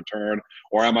 What's my return?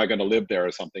 Or am I going to live there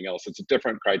or something else? It's a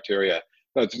different criteria.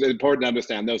 But it's important to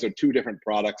understand those are 2 different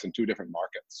products and 2 different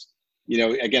markets.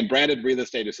 Again, branded real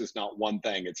estate is just not one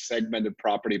thing. It's segmented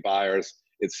property buyers.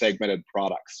 It's segmented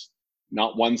products,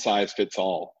 not one size fits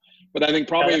all. But I think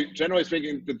probably, generally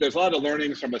speaking, there's a lot of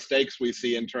learnings from mistakes we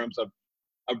see in terms of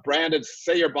a branded,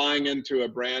 say you're buying into a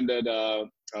branded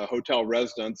hotel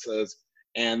residences,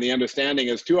 and the understanding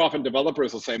is too often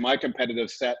developers will say, my competitive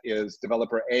set is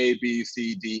developer A, B,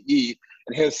 C, D, E,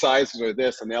 and his sizes are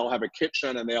this, and they'll have a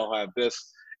kitchen and they'll have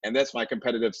this, and that's my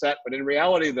competitive set. But in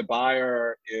reality, the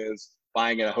buyer is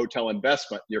buying a hotel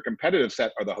investment. Your competitive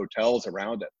set are the hotels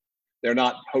around it. They're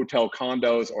not hotel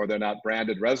condos or they're not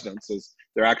branded residences.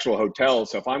 They're actual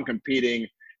hotels. So if I'm competing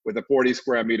with a 40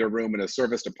 square meter room in a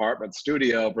serviced apartment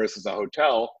studio versus a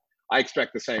hotel, I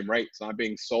expect the same rates. I'm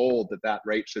being sold that that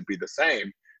rate should be the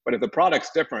same. But if the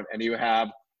product's different and you have,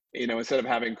 you know, instead of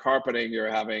having carpeting, you're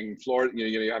having floor,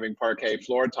 you're having parquet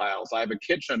floor tiles. I have a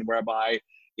kitchen whereby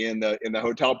in the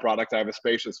hotel product, I have a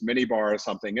spacious mini bar or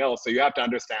something else. So you have to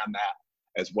understand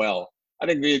that as well. I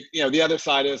think the other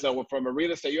side is that from a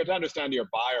real estate, you have to understand your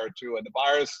buyer too. And the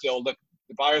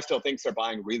buyer still thinks they're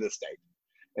buying real estate.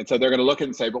 And so they're going to look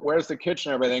and say, but where's the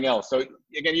kitchen and everything else? So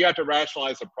again, you have to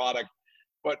rationalize the product.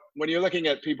 But when you're looking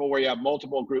at people where you have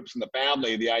multiple groups in the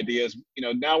family, the idea is,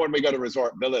 now when we go to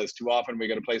resort villas, too often we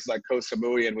go to places like Koh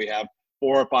Samui and we have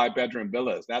 4 or 5 bedroom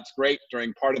villas. That's great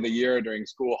during part of the year, during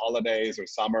school holidays or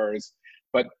summers.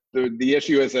 But the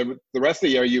issue is that the rest of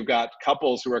the year, you've got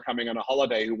couples who are coming on a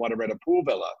holiday who want to rent a pool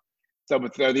villa. So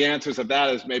the answers of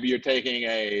that is maybe you're taking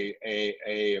a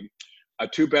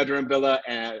 2-bedroom villa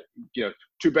and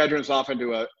 2 bedrooms off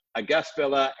into a guest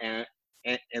villa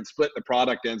and split the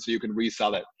product in so you can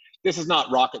resell it. This is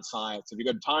not rocket science. If you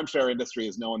go to timeshare industry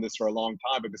has known this for a long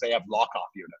time because they have lock-off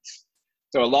units.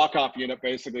 So a lock-off unit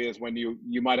basically is when you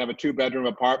might have a 2-bedroom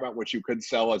apartment, which you could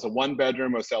sell as a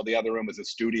 1-bedroom or sell the other room as a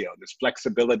studio. There's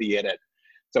flexibility in it.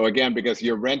 So again, because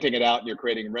you're renting it out and you're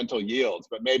creating rental yields,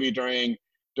 but maybe during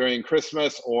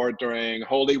Christmas or during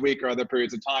Holy Week or other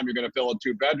periods of time, you're going to fill a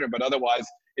 2-bedroom, but otherwise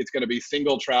it's going to be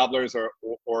single travelers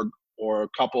or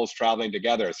couples traveling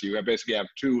together. So you basically have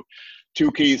two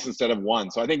keys instead of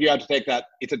one. So I think you have to take that.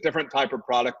 It's a different type of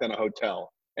product than a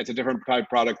hotel. It's a different type of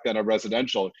product than a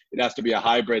residential. It has to be a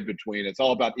hybrid between. It's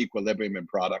all about equilibrium in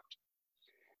product.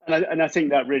 And I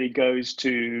think that really goes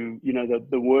to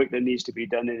the work that needs to be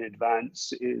done in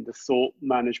advance, in the thought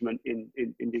management in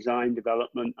design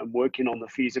development, and working on the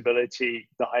feasibility,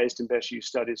 the highest and best use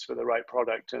studies for the right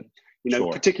product. And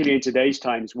Sure. particularly in today's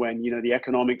times when the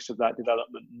economics of that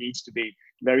development needs to be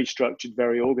very structured,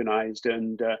 very organized,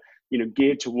 and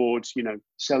geared towards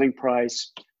selling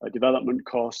price, development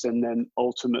cost, and then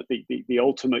ultimately the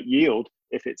ultimate yield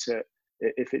if it's a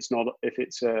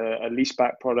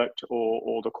leaseback product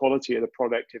or the quality of the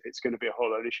product if it's going to be a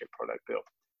whole ownership product, Bill.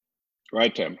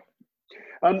 Right, Tim.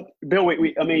 Bill,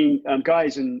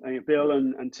 guys and Bill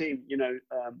and team,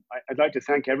 I'd like to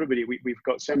thank everybody. We've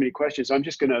got so many questions. I'm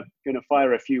just gonna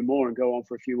fire a few more and go on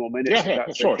for a few more minutes. Yeah, if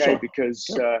that's sure, okay, sure. because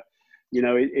Sure.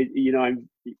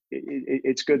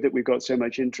 it's good that we've got so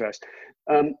much interest.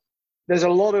 There's a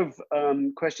lot of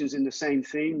questions in the same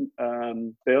theme,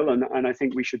 Bill, and I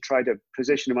think we should try to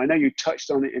position them. I know you touched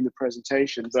on it in the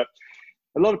presentation, but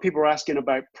a lot of people are asking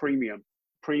about premium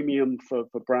for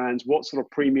brands. What sort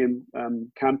of premium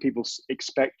can people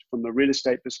expect from a real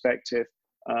estate perspective,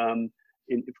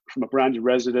 from a branded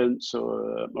residence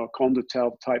or condo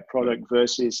type product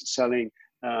versus selling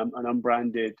an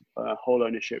unbranded whole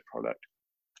ownership product?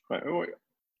 Right.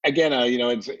 Again,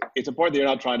 it's important that you're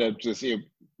not trying to just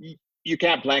you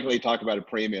can't blankly talk about a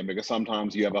premium because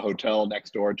sometimes you have a hotel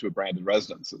next door to a branded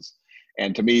residences.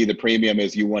 And to me, the premium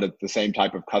is you want the same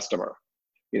type of customer.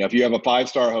 If you have a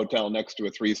 5-star hotel next to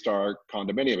a 3-star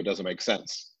condominium, it doesn't make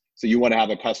sense. So you want to have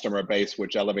a customer base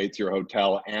which elevates your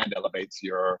hotel and elevates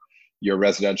your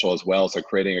residential as well. So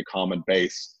creating a common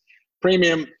base.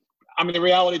 Premium, the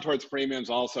reality towards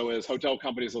premiums also is hotel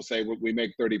companies will say we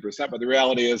make 30%, but the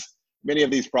reality is many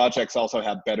of these projects also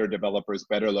have better developers,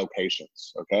 better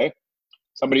locations, okay?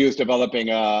 Somebody who's developing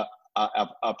a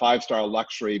 5-star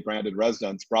luxury branded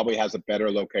residence probably has a better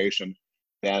location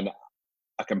than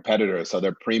a competitor, so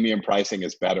their premium pricing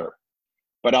is better.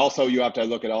 But also you have to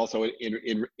look at also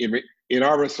in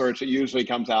our research, it usually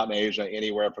comes out in Asia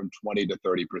anywhere from 20 to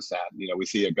 30%. We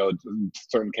see it go in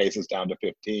certain cases down to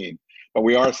 15, but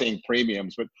we are seeing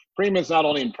premiums. But premiums not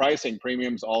only in pricing,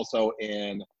 premiums also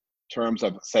in terms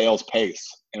of sales pace.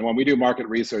 And when we do market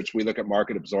research, we look at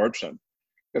market absorption.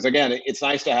 Because again, it's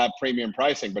nice to have premium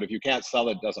pricing, but if you can't sell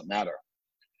it, it doesn't matter.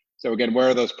 So again, where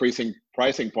are those pricing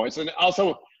points? And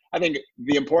also, I think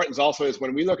the importance also is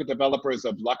when we look at developers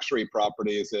of luxury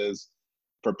properties is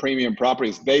for premium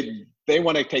properties, they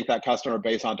want to take that customer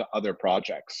base onto other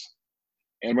projects.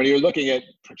 And when you're looking at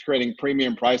creating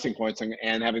premium pricing points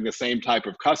and having the same type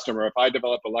of customer, if I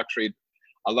develop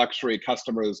a luxury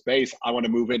customer's base, I want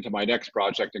to move into my next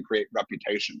project and create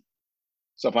reputation.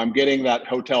 So if I'm getting that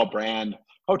hotel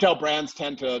brands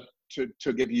tend to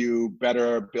give you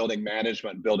better building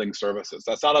management, building services.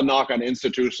 That's not a knock on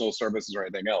institutional services or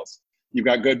anything else. You've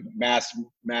got good mass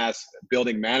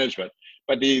building management,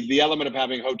 but the element of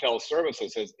having hotel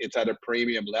services is it's at a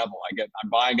premium level. I'm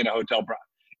buying in a hotel.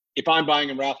 If I'm buying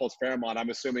in Raffles Fairmont, I'm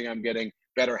assuming I'm getting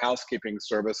better housekeeping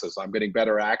services. I'm getting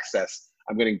better access.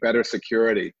 I'm getting better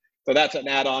security. So that's an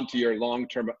add-on to your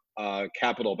long-term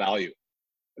capital value.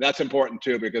 And that's important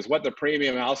too, because what the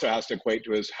premium also has to equate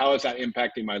to is how is that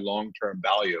impacting my long-term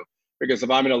value? Because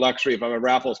if I'm in a luxury, if I'm a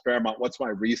Raffles Fairmont, what's my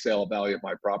resale value of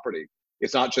my property?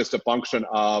 It's not just a function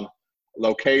of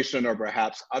location or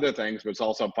perhaps other things, but it's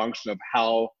also a function of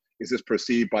how is this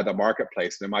perceived by the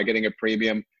marketplace? And am I getting a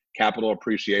premium capital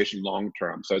appreciation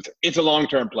long-term? So it's a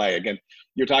long-term play. Again,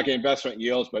 you're talking investment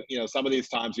yields, but some of these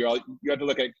times you have to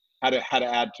look at how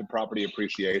to add to property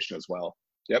appreciation as well.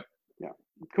 Yep. Yeah,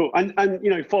 cool. And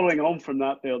following on from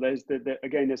that, Bill, there's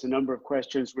there's a number of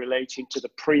questions relating to the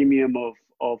premium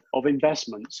of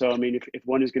investment. So I mean, if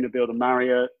one is going to build a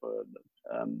Marriott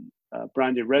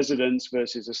branded residence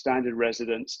versus a standard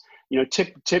residence,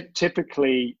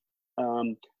 typically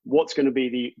what's going to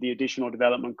be the additional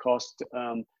development cost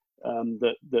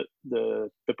that the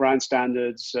brand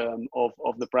standards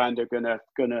of the brand are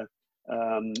gonna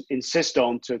insist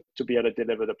on to be able to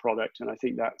deliver the product. And I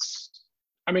think that's.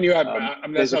 I mean, you have. I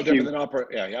mean, that's no different than operator.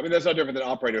 Yeah, I mean, that's no different than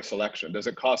operator selection. Does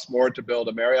it cost more to build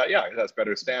a Marriott? Yeah, it has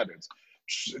better standards.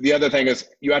 The other thing is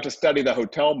you have to study the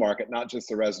hotel market, not just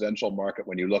the residential market.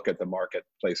 When you look at the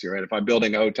marketplace you're in, if I'm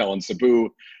building a hotel in Cebu,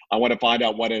 I want to find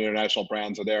out what international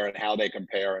brands are there and how they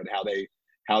compare and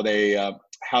how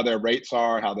their rates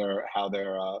are, how their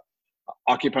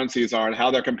occupancies are, and how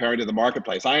they're comparing to the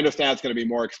marketplace. I understand it's going to be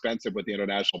more expensive with the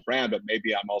international brand, but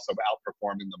maybe I'm also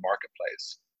outperforming the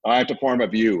marketplace. I have to form a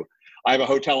view. I have a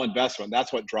hotel investment.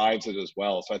 That's what drives it as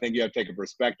well. So I think you have to take a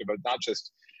perspective of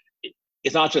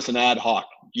it's not just an ad hoc.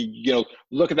 You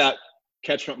look at that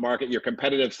catchment market, your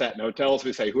competitive set. In hotels,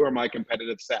 we say, who are my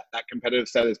competitive set? That competitive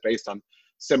set is based on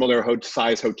similar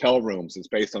size hotel rooms. It's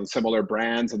based on similar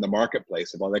brands in the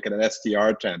marketplace. If I look at an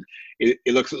STR trend, it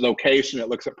looks at location, it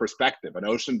looks at perspective. An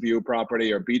ocean view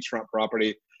property or beachfront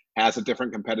property has a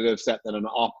different competitive set than an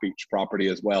off-beach property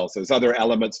as well. So there's other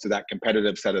elements to that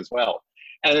competitive set as well.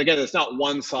 And again, it's not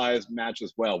one size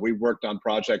matches well. We've worked on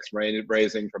projects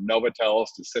raising from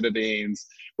Novotels to Citadines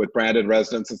with branded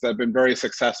residences that have been very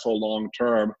successful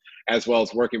long-term, as well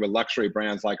as working with luxury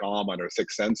brands like Aman or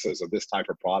Six Senses of this type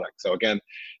of product. So again,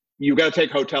 you've got to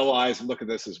take hotel eyes and look at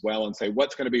this as well and say,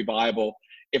 what's going to be viable?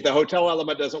 If the hotel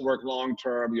element doesn't work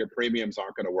long-term, your premiums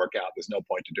aren't going to work out. There's no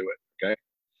point to do it, okay?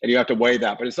 And you have to weigh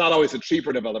that, but it's not always a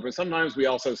cheaper developer. Sometimes we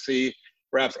also see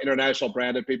perhaps international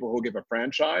branded people who give a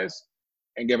franchise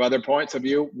and give other points of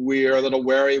view. We are a little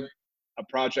wary of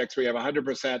projects where you have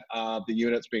 100% of the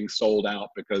units being sold out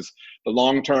because the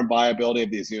long-term viability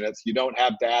of these units, you don't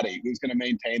have daddy. Who's going to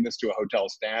maintain this to a hotel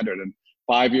standard? And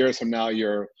 5 years from now,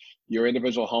 your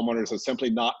individual homeowners are simply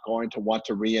not going to want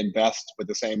to reinvest with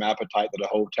the same appetite that a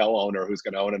hotel owner who's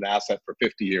going to own an asset for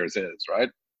 50 years is, right?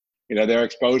 Their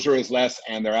exposure is less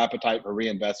and their appetite for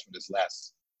reinvestment is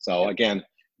less. So again,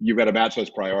 you've got to match those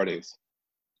priorities.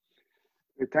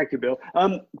 Thank you, Bill.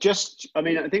 I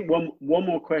think one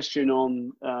more question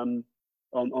on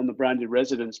the branded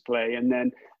residence play, and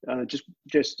then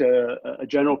just a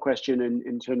general question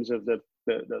in terms of the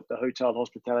hotel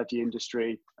hospitality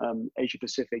industry, Asia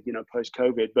Pacific, post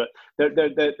COVID. But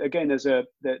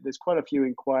there's quite a few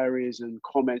inquiries and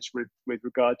comments with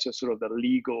regard to sort of the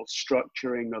legal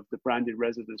structuring of the branded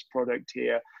residence product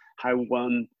here, how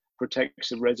one protects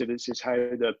the residences, how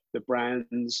the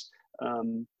brands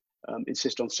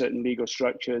insist on certain legal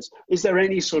structures. Is there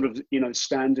any sort of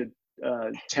standard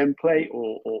template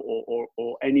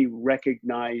or any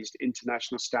recognized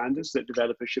international standards that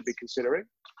developers should be considering?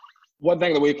 One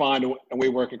thing that we find, and we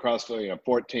work across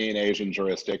 14 Asian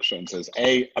jurisdictions, is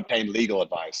obtain legal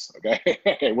advice. Okay,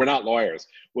 we're not lawyers.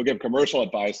 We'll give commercial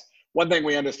advice. One thing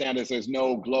we understand is there's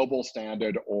no global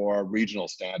standard or regional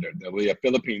standard. There'll be a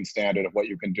Philippine standard of what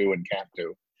you can do and can't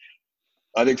do.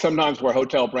 I think sometimes where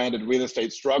hotel branded real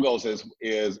estate struggles is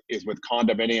with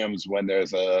condominiums when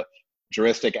there's a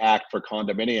juristic act for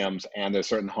condominiums and there's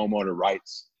certain homeowner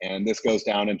rights. And this goes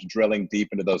down into drilling deep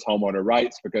into those homeowner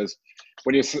rights, because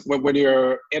when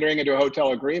you're entering into a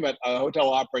hotel agreement, a hotel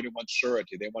operator wants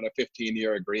surety. They want a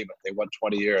 15-year agreement. They want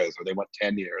 20 years, or they want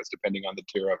 10 years, depending on the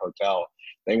tier of hotel.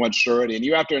 They want surety. And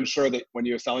you have to ensure that when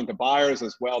you're selling to buyers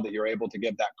as well, that you're able to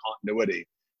give that continuity.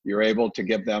 You're able to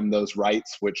give them those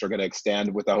rights, which are going to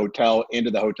extend with the hotel into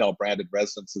the hotel branded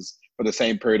residences for the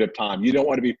same period of time. You don't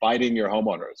want to be fighting your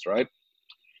homeowners, right?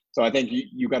 So I think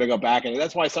you got to go back, and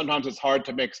that's why sometimes it's hard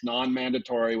to mix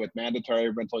non-mandatory with mandatory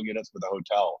rental units with a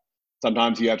hotel.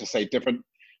 Sometimes you have to say different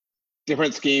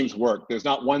schemes work. There's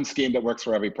not one scheme that works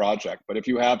for every project, but if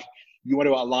you want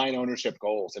to align ownership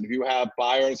goals, and if you have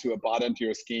buyers who have bought into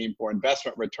your scheme for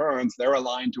investment returns, they're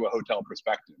aligned to a hotel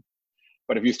perspective.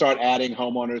 But if you start adding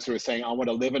homeowners who are saying, I want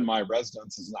to live in my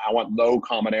residences, and I want low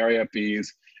common area fees,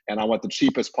 and I want the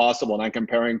cheapest possible, and I'm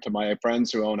comparing to my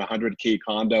friends who own a 100-key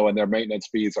condo and their maintenance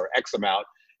fees are X amount,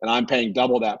 and I'm paying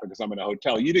double that because I'm in a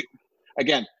hotel.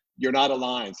 Again, you're not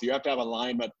aligned. So you have to have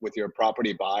alignment with your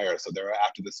property buyer so they're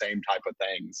after the same type of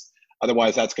things.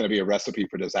 Otherwise, that's going to be a recipe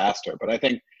for disaster. But I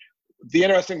think the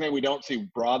interesting thing we don't see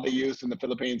broadly used in the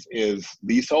Philippines is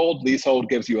leasehold. Leasehold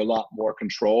gives you a lot more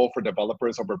control for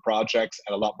developers over projects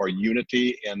and a lot more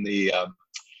unity in the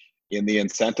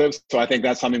incentives. So I think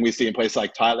that's something we see in places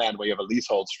like Thailand, where you have a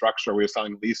leasehold structure, where you're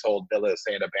selling leasehold villas,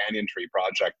 say in a banyan tree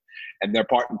project, and they're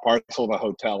part and parcel of a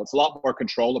hotel. It's a lot more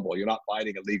controllable. You're not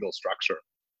fighting a legal structure.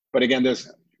 But again,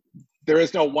 there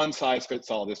is no one size fits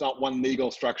all. There's not one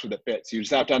legal structure that fits. You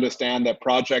just have to understand that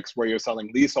projects where you're selling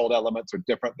leasehold elements are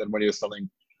different than when you're selling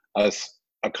a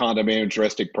condominium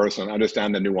juristic person.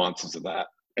 Understand the nuances of that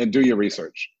and do your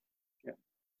research. Yeah.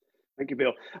 Thank you,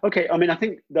 Bill. Okay, I mean, I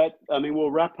think that,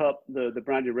 we'll wrap up the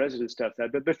branded residence stuff there.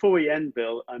 But before we end,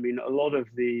 Bill, I mean, a lot of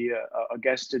the our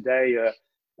guests today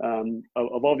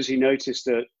I've obviously noticed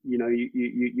that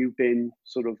you've been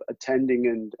sort of attending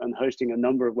and hosting a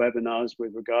number of webinars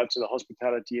with regard to the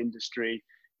hospitality industry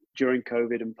during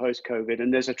COVID and post-COVID,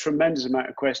 and there's a tremendous amount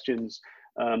of questions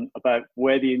about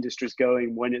where the industry is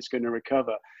going, when it's going to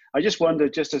recover. I just wonder,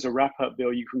 just as a wrap-up,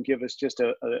 Bill, you can give us just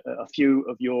a few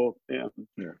of your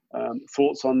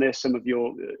thoughts on this, some of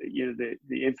your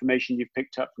the information you've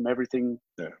picked up from everything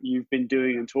you've been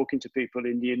doing and talking to people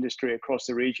in the industry across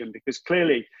the region, because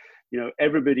clearly,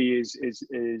 everybody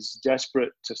is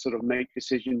desperate to sort of make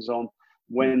decisions on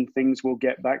when things will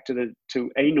get back to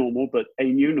a normal, but a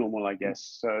new normal, I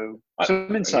guess. So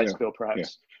some insights, Bill, perhaps. Yeah.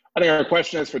 I think our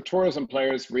question is for tourism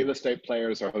players, real estate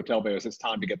players, or hotel players, it's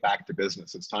time to get back to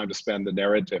business. It's time to spend the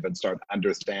narrative and start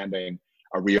understanding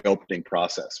a reopening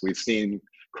process. We've seen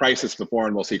crisis before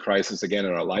and we'll see crisis again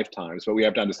in our lifetimes, but we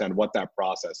have to understand what that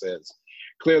process is.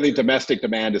 Clearly, domestic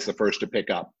demand is the first to pick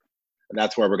up. And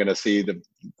that's where we're going to see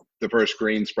the first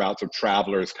green sprouts of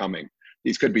travelers coming.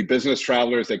 These could be business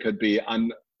travelers. They could be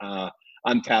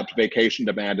untapped vacation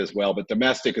demand as well. But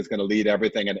domestic is going to lead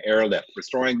everything in airlift,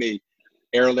 restoring the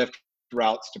airlift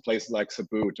routes to places like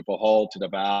Cebu, to Bohol, to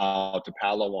Davao, to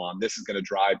Palawan. This is going to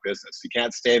drive business. You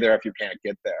can't stay there if you can't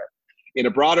get there. In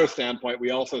a broader standpoint,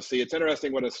 we also see, it's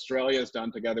interesting what Australia has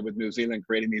done together with New Zealand,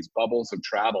 creating these bubbles of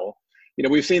travel.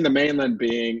 We've seen the mainland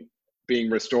being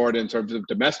restored in terms of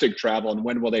domestic travel, and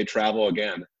when will they travel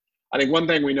again? I think one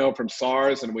thing we know from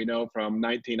SARS and we know from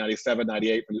 1997,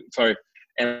 98,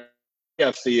 and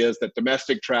NFC is that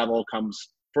domestic travel comes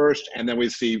first, and then we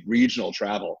see regional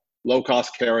travel.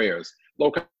 Low-cost carriers,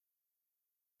 low-cost,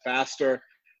 faster.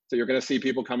 So you're going to see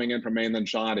people coming in from mainland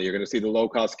China. You're going to see the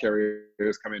low-cost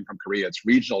carriers coming from Korea. It's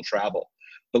regional travel.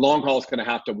 The long haul is going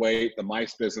to have to wait. The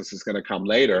MICE business is going to come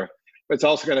later. But it's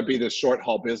also going to be this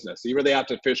short-haul business. You really have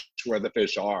to fish where the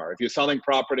fish are. If you're selling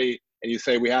property and you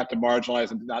say we have to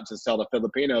marginalize and not just sell to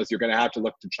Filipinos, you're going to have to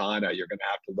look to China. You're going to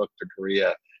have to look to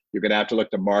Korea. You're going to have to look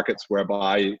to markets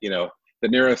whereby, the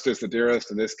nearest is the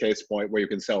dearest, in this case point, where you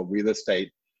can sell real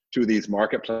estate to these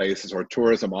marketplaces or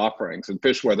tourism offerings, and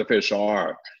fish where the fish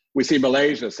are. We see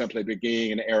Malaysia simply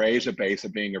being an AirAsia base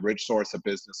of being a rich source of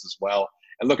business as well.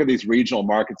 And look at these regional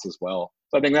markets as well.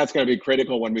 So I think that's going to be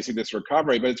critical when we see this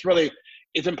recovery, but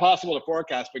it's impossible to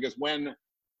forecast, because when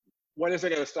is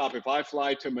it going to stop? If I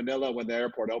fly to Manila when the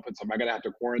airport opens, am I going to have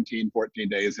to quarantine 14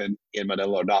 days in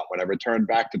Manila or not? When I return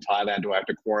back to Thailand, do I have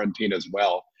to quarantine as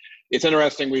well? It's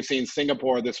interesting, we've seen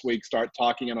Singapore this week start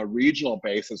talking on a regional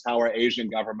basis how our Asian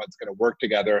government's going to work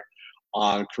together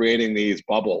on creating these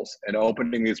bubbles and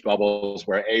opening these bubbles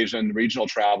where Asian regional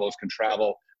travelers can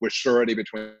travel with surety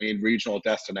between regional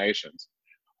destinations.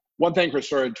 One thing for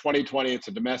sure, in 2020, it's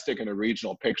a domestic and a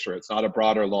regional picture. It's not a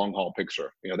broader long-haul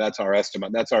picture. That's our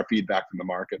estimate. That's our feedback from the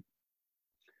market.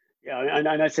 Yeah, and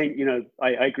I think, I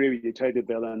agree with you totally,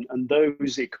 Bill. And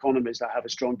those economies that have a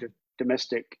strong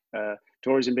domestic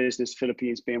tourism business,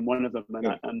 Philippines being one of them,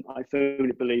 and I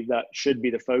firmly believe that should be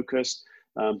the focus.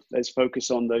 Let's focus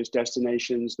on those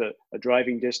destinations that are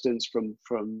driving distance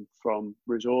from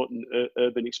resort and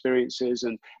urban experiences,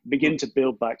 and begin to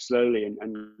build back slowly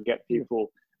and get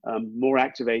people more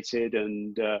activated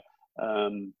and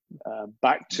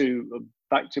back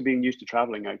to being used to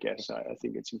traveling, I guess. I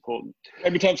think it's important.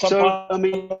 Maybe Tim,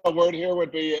 a word here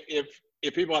would be if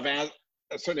people have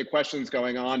certainly questions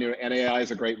going on, NAI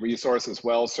is a great resource as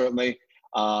well, certainly.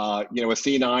 With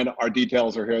C9, our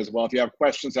details are here as well. If you have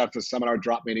questions after the seminar,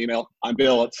 drop me an email. I'm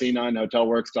Bill at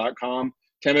c9hotelworks.com.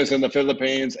 Tim is in the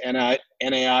Philippines, NAI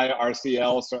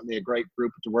RCL, certainly a great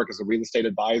group to work as a real estate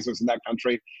advisors in that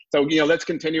country. So, let's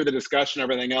continue the discussion,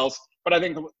 everything else. But I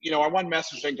think, our one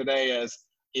messaging today is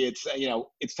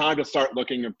it's time to start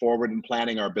looking forward and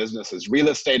planning our businesses. Real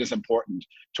estate is important.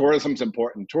 Tourism is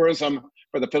important. Tourism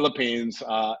for the Philippines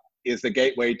is the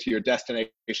gateway to your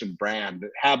destination brand.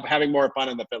 Having more fun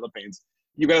in the Philippines,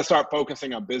 you got to start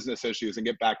focusing on business issues and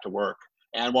get back to work.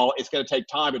 And while it's going to take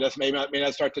time, it may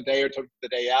not start today or the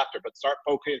day after, but start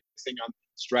focusing on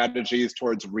strategies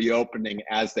towards reopening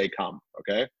as they come.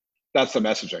 Okay, that's the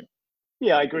messaging.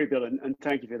 Yeah, I agree, Bill, and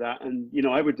thank you for that. And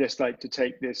I would just like to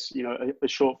take this, a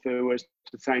short few hours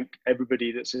to thank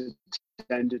everybody that's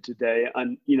attended today.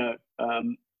 And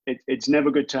it's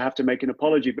never good to have to make an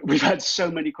apology, but we've had so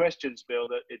many questions, Bill,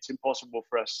 that it's impossible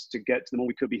for us to get to them all.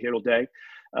 We could be here all day.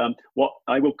 What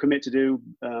I will commit to do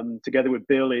together with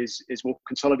Bill is we'll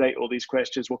consolidate all these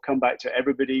questions. We'll come back to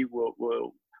everybody.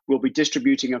 We'll be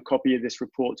distributing a copy of this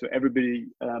report to everybody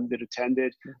that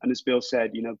attended. And as Bill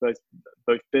said,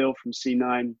 both Bill from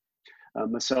C9,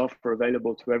 myself are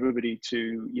available to everybody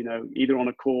to, either on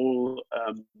a call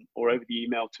or over the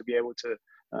email to be able to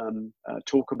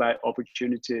talk about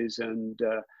opportunities and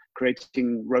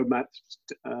creating roadmaps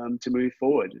to move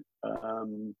forward,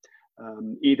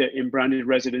 either in branded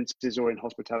residences or in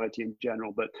hospitality in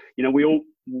general. But we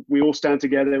all stand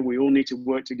together. We all need to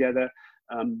work together.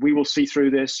 We will see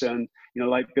through this, and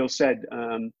like Bill said,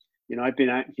 I've been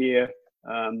out here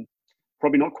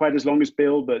probably not quite as long as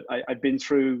Bill, but I've been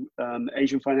through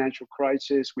Asian financial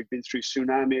crisis. We've been through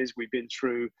tsunamis. We've been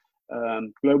through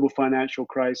global financial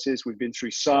crisis. We've been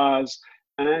through SARS,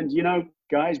 and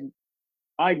guys,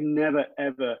 I've never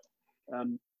ever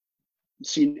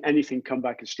seen anything come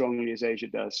back as strongly as Asia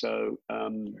does. So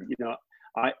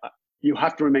you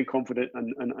have to remain confident,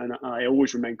 and I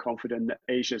always remain confident that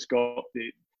Asia's got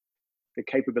the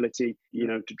capability,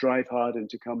 to drive hard and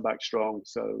to come back strong.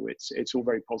 So it's all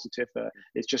very positive.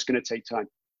 It's just going to take time.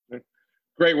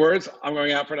 Great words. I'm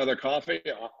going out for another coffee.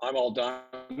 I'm all done.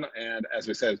 And as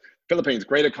we said, Philippines,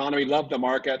 great economy, love the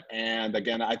market. And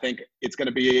again, I think it's going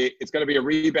to be a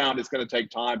rebound. It's going to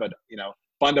take time, but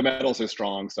fundamentals are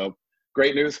strong. So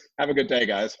great news. Have a good day,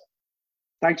 guys.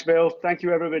 Thanks, Bill. Thank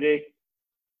you, everybody.